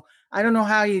states. So I don't know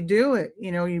how you do it.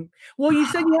 You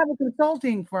said you have a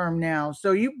consulting firm now,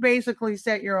 so you basically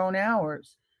set your own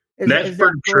hours. That's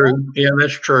pretty true. Yeah,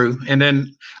 that's true. And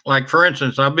then, like, for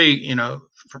instance, I'll be,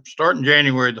 starting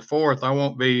January the 4th, I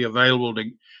won't be available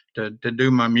to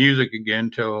do my music again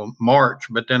till March,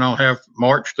 but then I'll have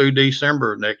March through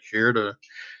December next year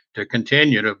to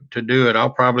continue to do it. I'll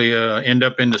probably end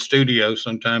up in the studio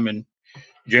sometime in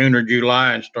June or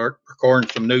July and start recording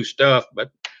some new stuff.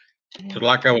 But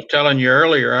like I was telling you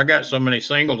earlier, I got so many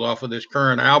singles off of this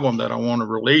current album that I want to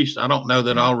release. I don't know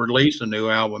that I'll release a new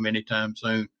album anytime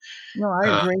soon. No,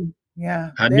 I agree.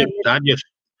 Yeah.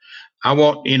 I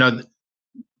want,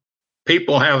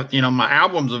 people have, my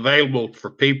album's available for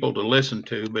people to listen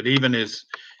to, but even as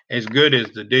good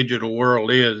as the digital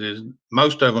world is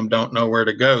most of them don't know where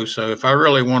to go. So if I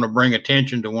really want to bring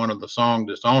attention to one of the songs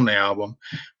that's on the album,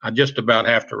 I just about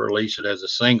have to release it as a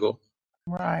single.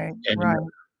 Right. And right.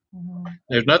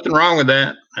 There's nothing wrong with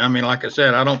that. I mean, like I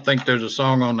said, I don't think there's a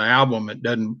song on the album that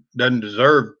doesn't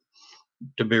deserve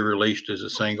to be released as a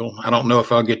single. I don't know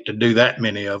if I'll get to do that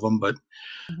many of them, but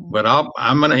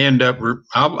I'm going to end up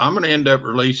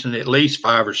releasing at least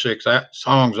 5 or 6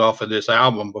 songs off of this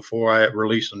album before I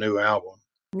release a new album.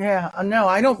 Yeah, no,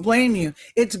 I don't blame you.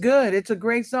 It's good. It's a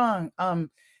great song.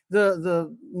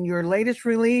 Your latest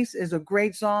release is a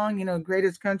great song,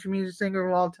 greatest country music singer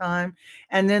of all time.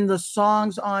 And then the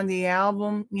songs on the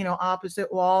album,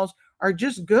 Opposite Walls, are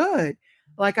just good.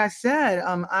 Like I said,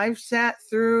 I've sat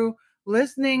through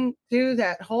listening to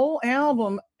that whole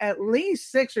album at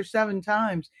least 6 or 7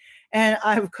 times. And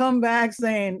I've come back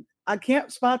saying, I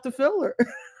can't spot the filler.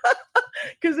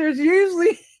 Because there's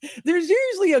usually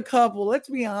a couple. Let's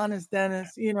be honest,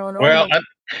 Dennis. Well,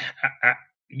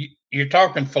 you're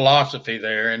talking philosophy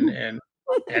there, and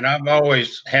I've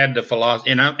always had the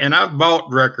philosophy, and I've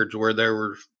bought records where there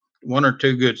were 1 or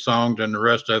 2 good songs, and the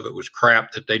rest of it was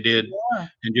crap that they did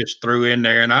and just threw in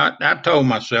there. And I told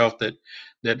myself that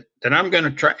I'm going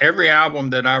to try every album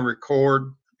that I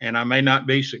record, and I may not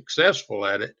be successful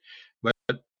at it, but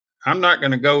I'm not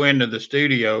going to go into the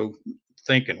studio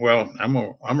thinking, well, I'm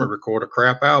gonna record a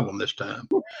crap album this time.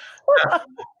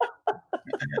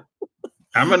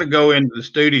 I'm gonna go into the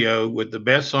studio with the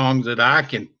best songs that I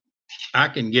can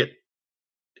get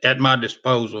at my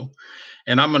disposal,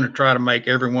 and I'm gonna try to make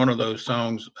every one of those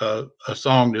songs a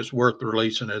song that's worth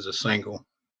releasing as a single.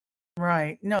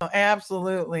 Right. No,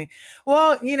 absolutely.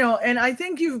 Well, and I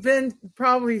think you've been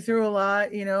probably through a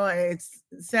lot. It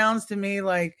sounds to me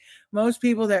like most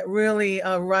people that really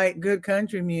write good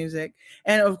country music.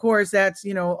 And of course, that's,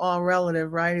 all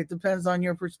relative, right? It depends on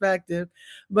your perspective.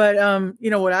 But,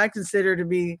 what I consider to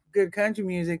be good country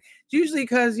music, it's usually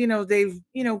because, they've,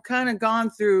 kind of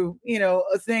gone through,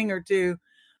 a thing or two.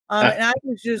 And I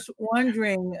was just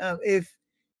wondering if,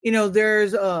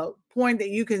 there's a point that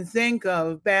you can think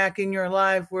of back in your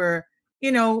life where,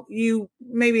 you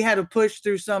maybe had to push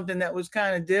through something that was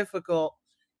kind of difficult,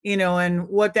 and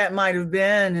what that might have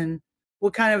been, and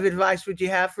what kind of advice would you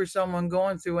have for someone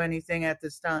going through anything at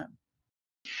this time?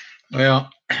 Well,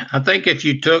 I think if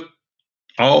you took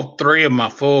all 3 of my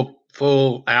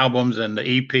full albums and the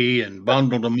EP and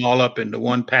bundled them all up into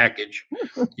one package,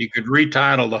 you could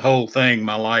retitle the whole thing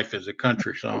 "My Life as a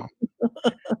Country Song."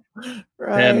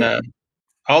 Right. And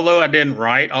although I didn't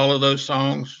write all of those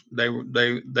songs,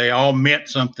 they all meant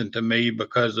something to me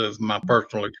because of my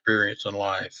personal experience in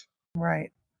life.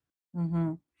 Right.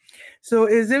 Mm-hmm. So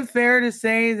is it fair to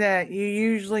say that you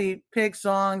usually pick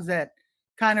songs that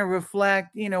kind of reflect,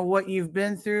 what you've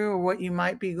been through or what you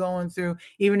might be going through,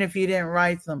 even if you didn't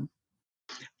write them?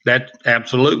 That's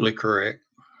absolutely correct.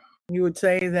 You would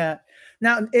say that.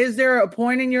 Now, is there a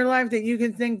point in your life that you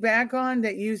can think back on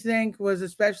that you think was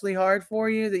especially hard for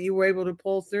you that you were able to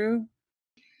pull through?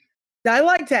 I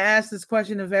like to ask this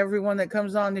question of everyone that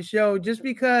comes on the show, just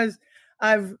because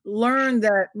I've learned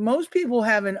that most people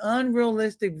have an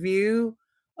unrealistic view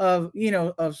of,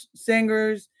 of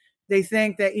singers. They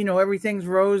think that, everything's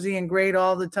rosy and great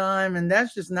all the time. And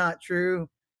that's just not true.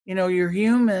 You're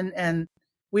human and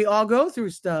we all go through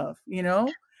stuff,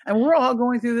 and we're all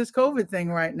going through this COVID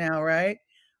thing right now, right?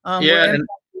 Yeah. And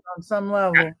on some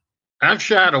level. I've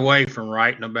shied away from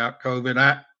writing about COVID.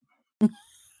 I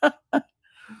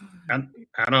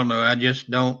don't know. I just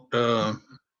don't.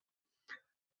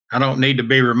 I don't need to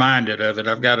be reminded of it.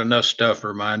 I've got enough stuff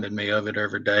reminding me of it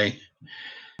every day.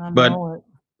 But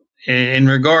in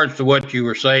regards to what you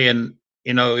were saying,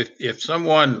 if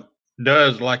someone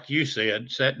does, like you said,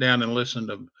 sat down and listened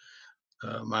to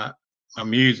my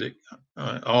music,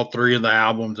 all 3 of the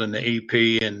albums and the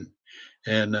EP,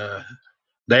 and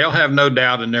they'll have no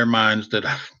doubt in their minds that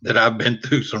I've been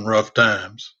through some rough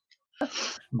times,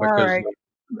 because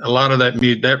a lot of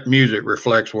that music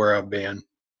reflects where I've been.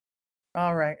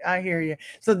 All right, I hear you.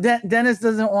 So Dennis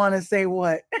doesn't want to say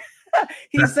what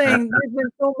he's saying. There's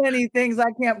been so many things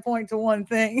I can't point to one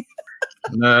thing.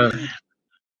 No.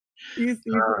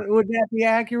 Would that be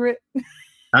accurate?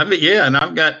 And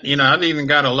I've got, I've even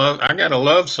got I got a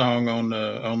love song on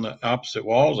the Opposite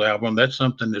Walls album. That's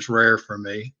something that's rare for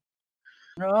me.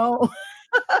 Oh.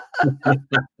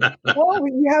 Well,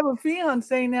 you have a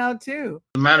fiance now too.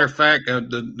 As a matter of fact,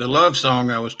 the love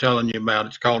song I was telling you about,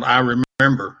 it's called I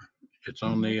Remember. It's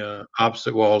on the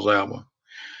Opposite Walls album.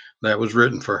 That was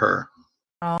written for her.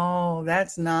 Oh,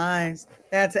 that's nice.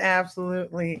 That's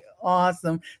absolutely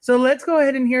awesome. So let's go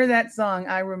ahead and hear that song,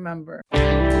 I Remember.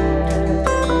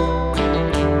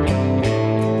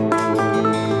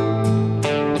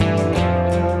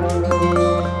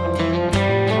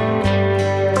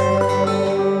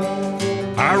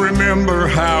 I remember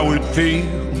how it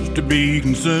feels to be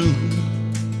consumed.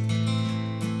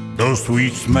 The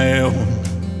sweet smell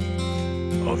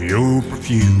of your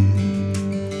perfume.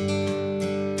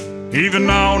 Even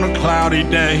on a cloudy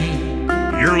day,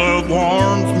 your love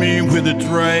warms me with its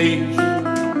rays.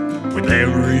 With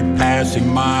every passing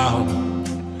mile,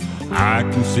 I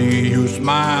can see your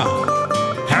smile.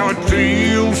 How it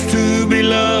feels to be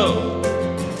loved,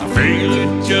 I feel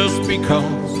it just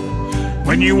because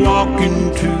when you walk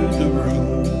into the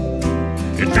room,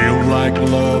 it feels like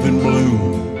love in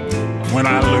bloom. When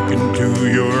I look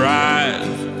into your eyes,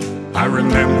 I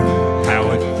remember how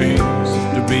it feels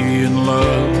to be in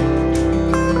love.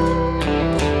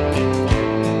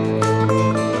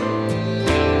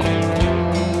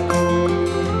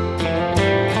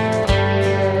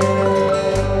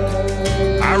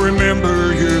 I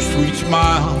remember your sweet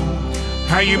smile,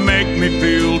 how you make me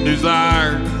feel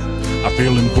desired. I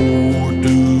feel important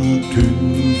to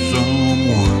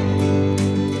someone.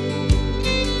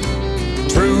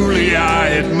 Truly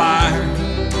I admire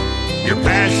your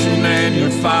passion and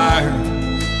your fire,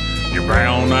 your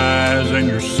brown eyes and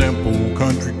your simple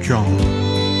country charm.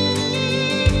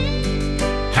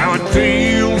 How it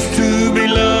feels to be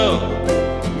loved,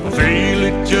 I feel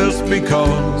it just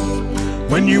because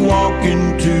when you walk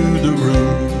into the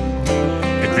room,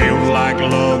 it feels like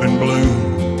love in bloom.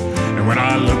 And when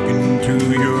I look into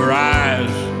your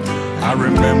eyes, I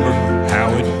remember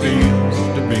how it feels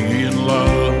to be in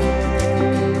love.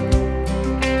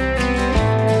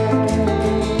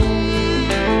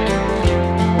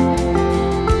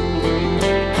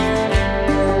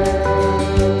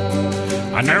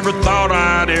 I never thought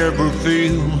I'd ever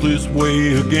feel this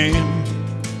way again.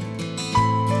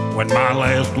 When my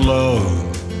last love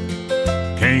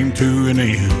came to an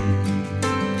end,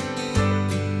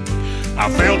 I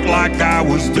felt like I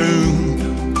was doomed.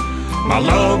 My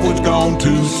love was gone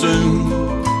too soon.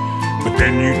 But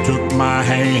then you took my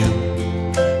hand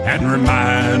and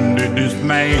reminded this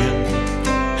man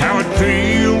how it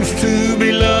feels to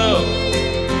be loved.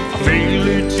 I feel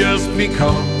it just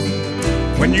because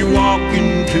when you walk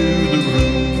into the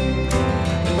room,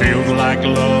 it feels like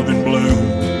love in bloom.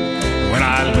 When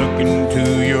I look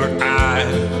into your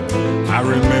eyes, I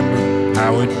remember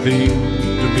how it feels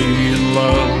to be in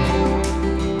love.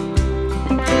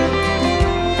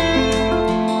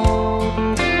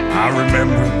 I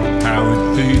remember how it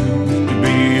feels to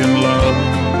be in love.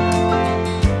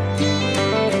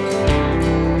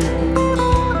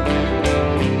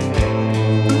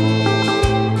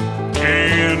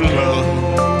 In love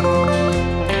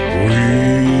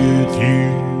with you.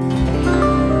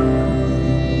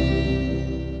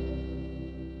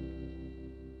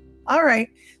 All right.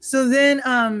 So then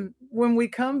when we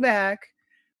come back,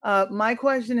 my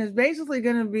question is basically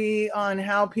going to be on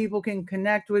how people can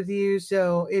connect with you.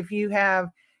 So if you have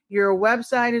your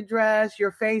website address,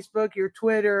 your Facebook, your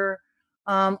Twitter,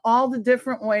 all the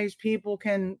different ways people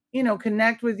can,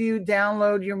 connect with you,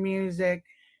 download your music,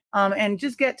 and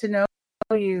just get to know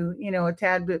you, a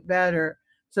tad bit better.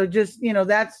 So just,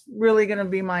 that's really going to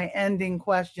be my ending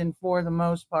question for the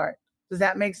most part. Does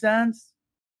that make sense?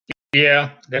 Yeah,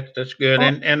 that's good. Oh.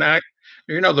 And I,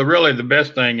 the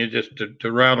best thing is just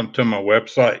to route them to my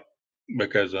website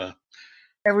because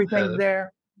Everything's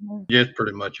there. just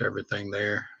pretty much everything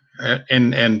there.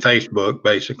 And Facebook,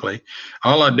 basically.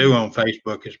 All I do on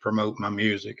Facebook is promote my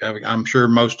music. I'm sure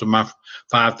most of my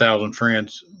 5,000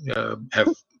 friends have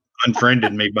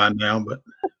unfriended me by now, but.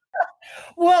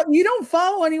 Well, you don't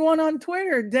follow anyone on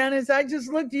Twitter, Dennis. I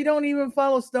just looked. You don't even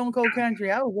follow Stone Cold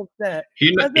Country. I was upset.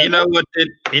 You know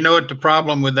what the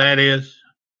problem with that is?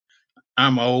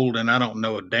 I'm old and I don't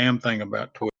know a damn thing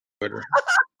about Twitter.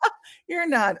 You're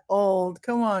not old.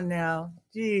 Come on now.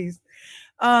 Jeez.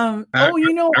 I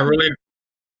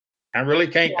really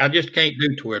can't. I just can't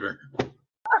do Twitter.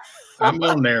 I'm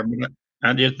on there, but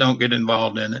I just don't get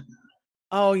involved in it.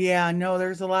 Oh yeah, no,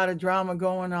 there's a lot of drama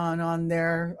going on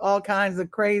there. All kinds of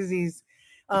crazies.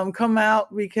 come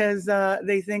out because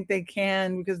they think they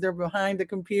can because they're behind the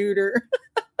computer.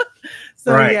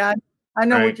 So Right. yeah, I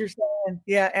know Right. what you're saying.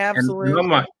 Yeah, And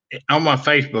absolutely. on my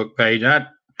Facebook page,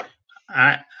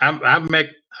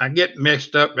 I get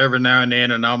mixed up every now and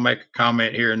then, and I'll make a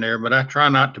comment here and there, but I try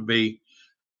not to be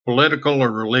political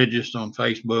or religious on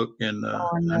Facebook, and Oh,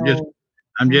 I'm just no.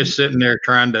 I'm Mhm. just sitting there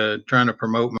trying to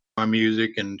promote my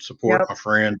music and support Yep. my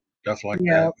friends, stuff like that.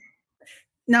 Yep.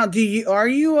 Now, are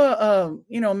you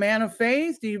a man of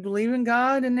faith? Do you believe in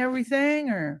God and everything,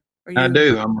 or are I you?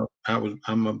 do.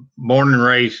 I'm a born and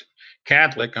raised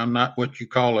Catholic. I'm not what you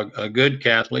call a good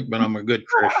Catholic, but I'm a good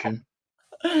Christian.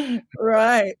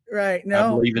 Right, right. I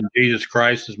No. believe in Jesus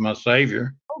Christ as my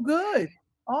Savior, Oh, good.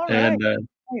 All right. and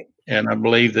Right. and I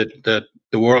believe that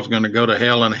the world's going to go to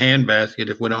hell in a handbasket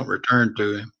if we don't return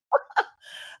to Him.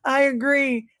 I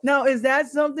agree. Now, is that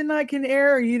something I can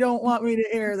air, or you don't want me to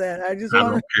air that? I just I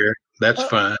want don't care. That's to.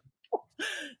 fine.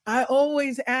 I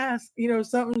always ask,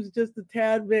 something's just a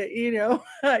tad bit,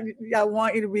 I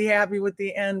want you to be happy with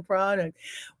the end product.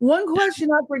 One question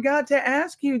I forgot to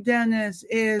ask you, Dennis,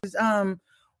 is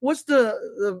what's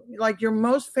the like your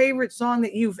most favorite song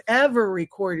that you've ever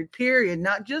recorded, period,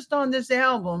 not just on this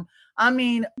album, I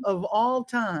mean of all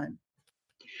time?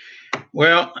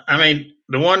 Well, I mean,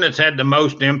 the one that's had the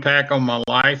most impact on my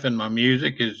life and my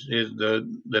music is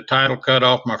the title cut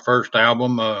off my first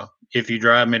album. If you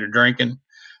drive me to drinking,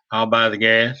 I'll buy the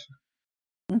gas.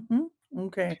 Hmm.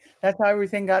 Okay, that's how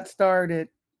everything got started.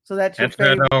 So that's your That's how it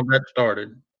favorite. all got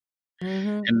started.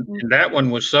 And, Hmm. and that one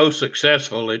was so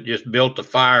successful, it just built a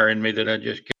fire in me that I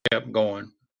just kept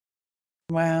going.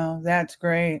 Wow, that's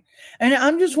great. And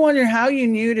I'm just wondering how you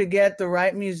knew to get the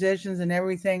right musicians and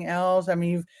everything else. I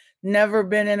mean, you've never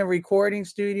been in a recording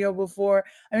studio before.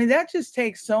 I mean, that just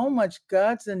takes so much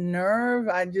guts and nerve.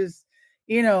 I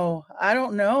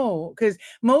don't know. Because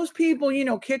most people,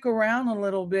 kick around a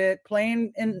little bit,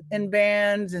 playing in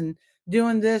bands and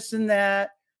doing this and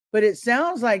that. But it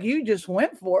sounds like you just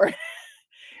went for it,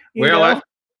 you Well, know?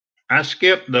 I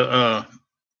skipped you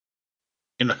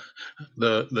know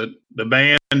the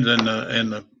bands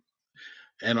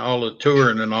and all the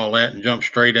touring and all that, and jumped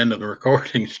straight into the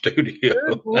recording studio.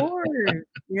 Good Lord.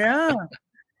 Yeah.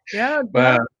 Yeah,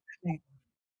 But definitely.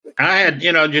 I had,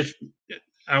 just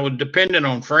I was dependent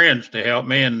on friends to help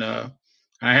me, and I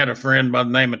had a friend by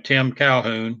the name of Tim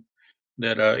Calhoun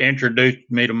that introduced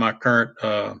me to my current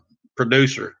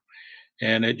producer,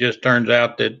 and it just turns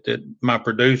out that my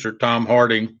producer Tom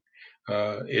Harding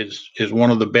is one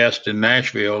of the best in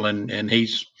Nashville, and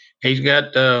he's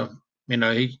got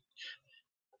he's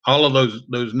all of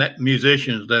those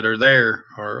musicians that are there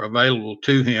are available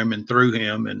to him and through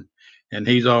him, and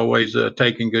he's always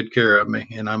taking good care of me,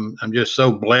 and I'm just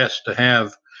so blessed to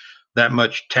have that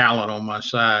much talent on my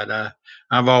side.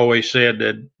 I've always said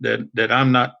that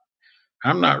I'm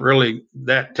not really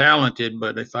that talented,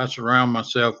 but if I surround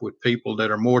myself with people that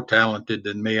are more talented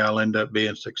than me, I'll end up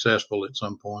being successful at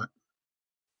some point.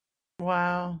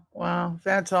 Wow. Wow.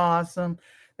 That's awesome.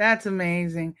 That's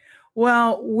amazing.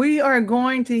 Well, we are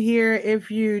going to hear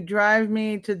If You Drive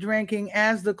Me to Drinking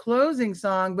as the closing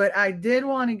song, but I did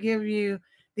want to give you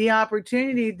the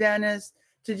opportunity, Dennis,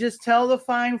 to just tell the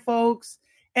fine folks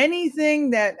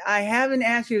anything that I haven't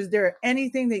asked you. Is there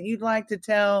anything that you'd like to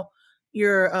tell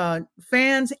your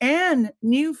fans and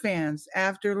new fans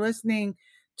after listening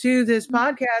to this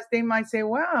podcast? They might say,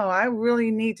 wow, I really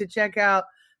need to check out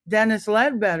Dennis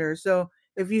Ledbetter. So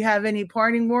if you have any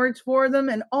parting words for them,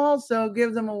 and also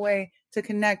give them a way to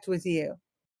connect with you.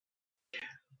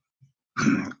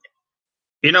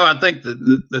 I think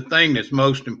the thing that's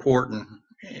most important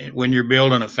when you're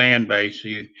building a fan base,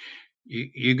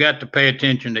 you got to pay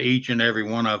attention to each and every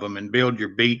one of them and build your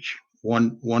beach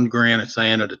one grain of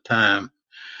sand at a time.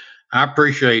 I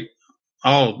appreciate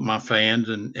all of my fans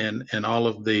and all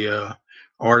of the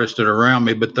artists that are around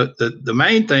me, but the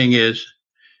main thing is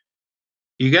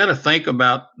you got to think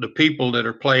about the people that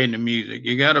are playing the music.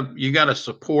 You got to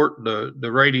support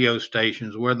the radio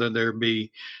stations, whether there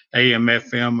be AM,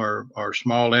 FM, or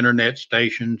small internet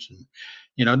stations.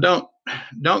 And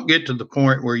don't get to the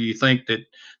point where you think that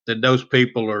those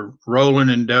people are rolling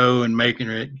in dough and making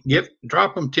it.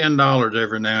 Drop them $10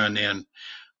 every now and then.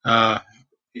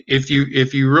 If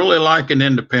you really like an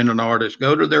independent artist,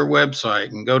 go to their website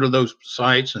and go to those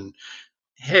sites, and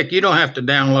heck, you don't have to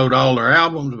download all their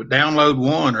albums, but download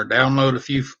one or download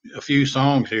a few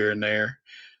songs here and there,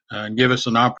 and give us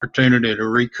an opportunity to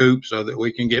recoup so that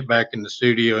we can get back in the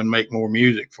studio and make more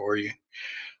music for you.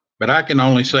 But I can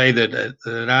only say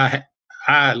that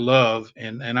I love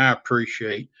and I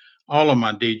appreciate all of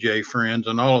my DJ friends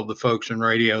and all of the folks in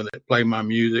radio that play my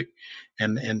music,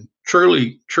 and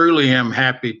truly am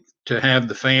happy to have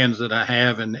the fans that I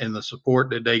have and the support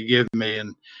that they give me.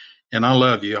 And I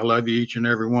love you. I love you, each and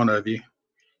every one of you.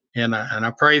 And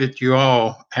I pray that you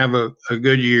all have a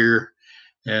good year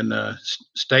and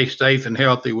stay safe and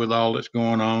healthy with all that's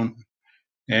going on.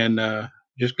 And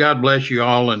just God bless you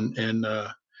all and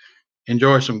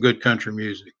enjoy some good country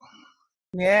music.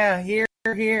 Yeah, here.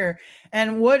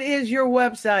 And what is your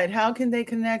website? How can they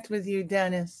connect with you,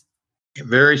 Dennis?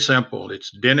 Very simple.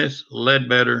 It's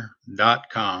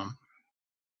DennisLedbetter.com.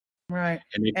 Right.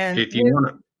 And if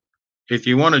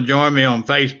you want to join me on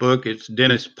Facebook, it's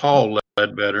Dennis Paul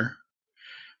Ledbetter.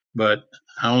 But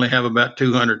I only have about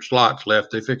 200 slots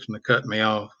left. They're fixing to cut me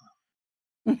off.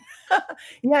 Yeah,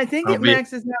 I think it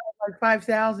maxes out like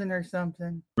 5,000 or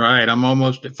something. Right. I'm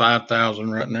almost at 5,000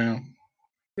 right now.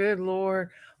 Good Lord.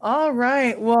 All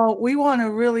right. Well, we want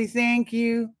to really thank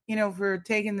you, for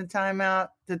taking the time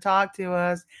out to talk to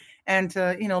us and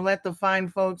to, let the fine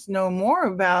folks know more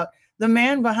about the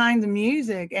man behind the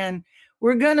music. And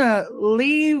we're going to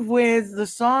leave with the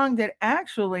song that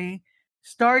actually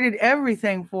started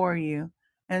everything for you.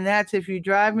 And that's If You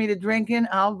Drive Me to Drinking,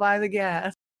 I'll Buy the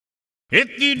Gas.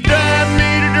 If you drive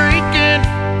me to drinking,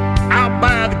 I'll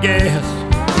buy the gas.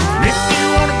 And if you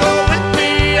want to go with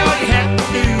me, all you have to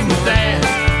do is ask.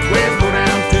 We'll go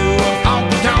down to a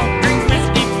honky-tonk, drink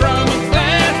whiskey from a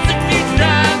glass. If you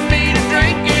drive me to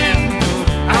drinking,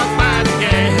 I'll buy the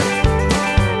gas.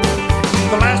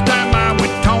 The last time I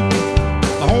went tonking,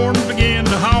 the horn began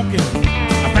to honking.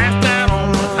 I passed out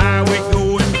on the highway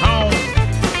going home.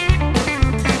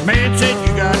 Man said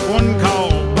you got one call,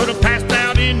 but I passed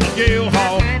out in the jail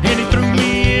hall, and he threw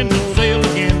me in the cell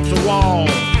against the wall.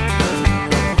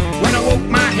 When I woke,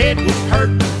 my head was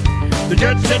hurt. The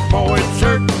judge said, boy, it's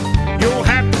certain you'll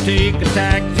have to take a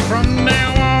taxi from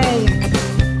now on.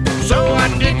 So I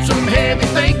did some heavy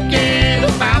thinking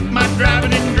about my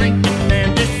driving and drinking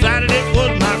and decided it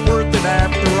was not worth it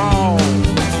after all.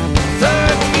 So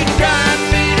if you drive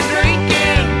me to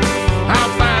drinking,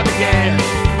 I'll buy the gas.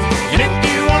 And if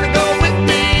you want to go with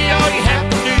me, all you have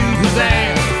to do is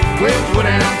ask. We'll go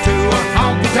down to a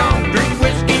honky-tonk, drink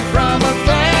whiskey from a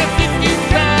glass. If you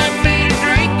drive me to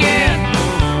drinking,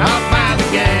 I'll buy the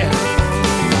gas.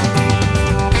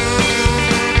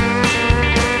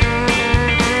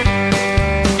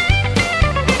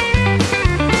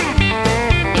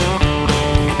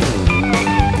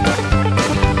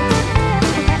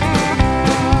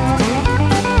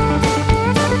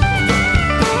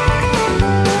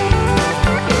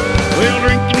 Well,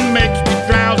 drinking makes me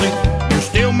drowsy. You're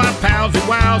still my palsy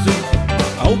wowsy. I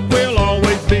hope we'll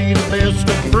always be the best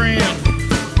of friends.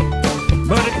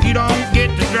 But if you don't get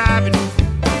to driving,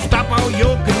 stop all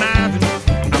your conniving.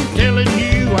 I'm telling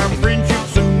you, our friendship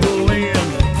soon will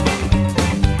end.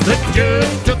 The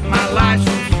judge took my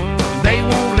license. They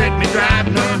won't let me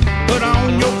drive none. Put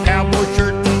on your cowboy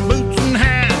shirt and boots and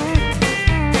hat.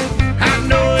 I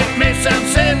know it may sound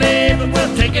silly, but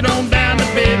we'll take it on down to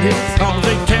Billy. Cause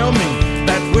they tell me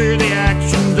that's where the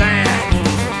action's at.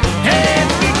 Hey,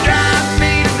 if you drive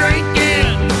me to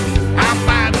drinking, I'll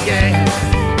buy the gas.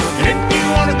 And if you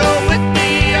want to go with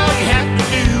me, all you have to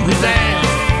do is ask.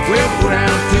 We'll go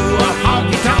down to a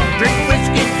honky-tonk, drink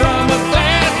whiskey from a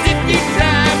glass. If you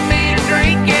drive me to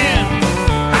drinking,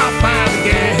 I'll buy the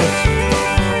gas.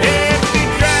 If you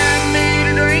drive me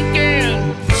to drinking,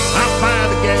 I'll buy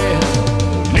the gas.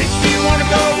 And if you want to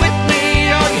go with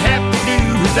me, all you have to do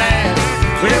is ask.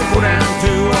 We'll go down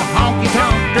to a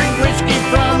honky-tonk, drink whiskey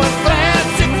from a glass.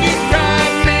 If you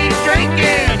drive me to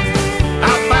drinking,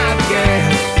 I'll buy the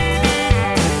gas.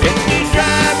 If you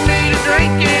drive me to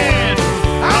drinking,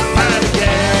 I'll buy the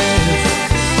gas.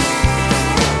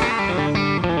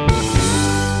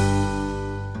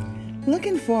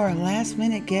 Looking for a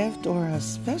last-minute gift or a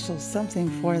special something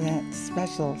for that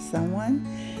special someone?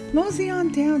 Mosey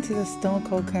on down to the Stone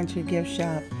Cold Country gift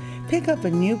shop. Pick up a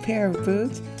new pair of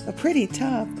boots, a pretty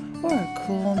top, or a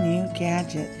cool new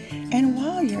gadget. And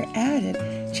while you're at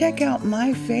it, check out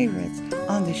my favorites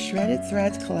on the Shredded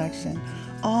Threads collection.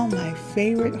 All my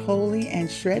favorite holy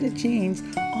and shredded jeans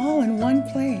all in one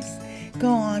place.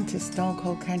 Go on to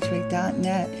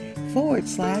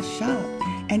stonecoldcountry.net/shop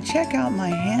and check out my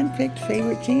hand-picked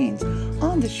favorite jeans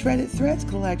on the Shredded Threads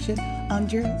collection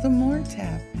under the More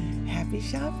tab. Happy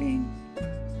shopping!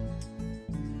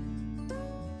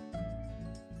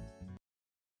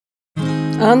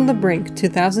 On the Brink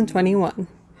 2021.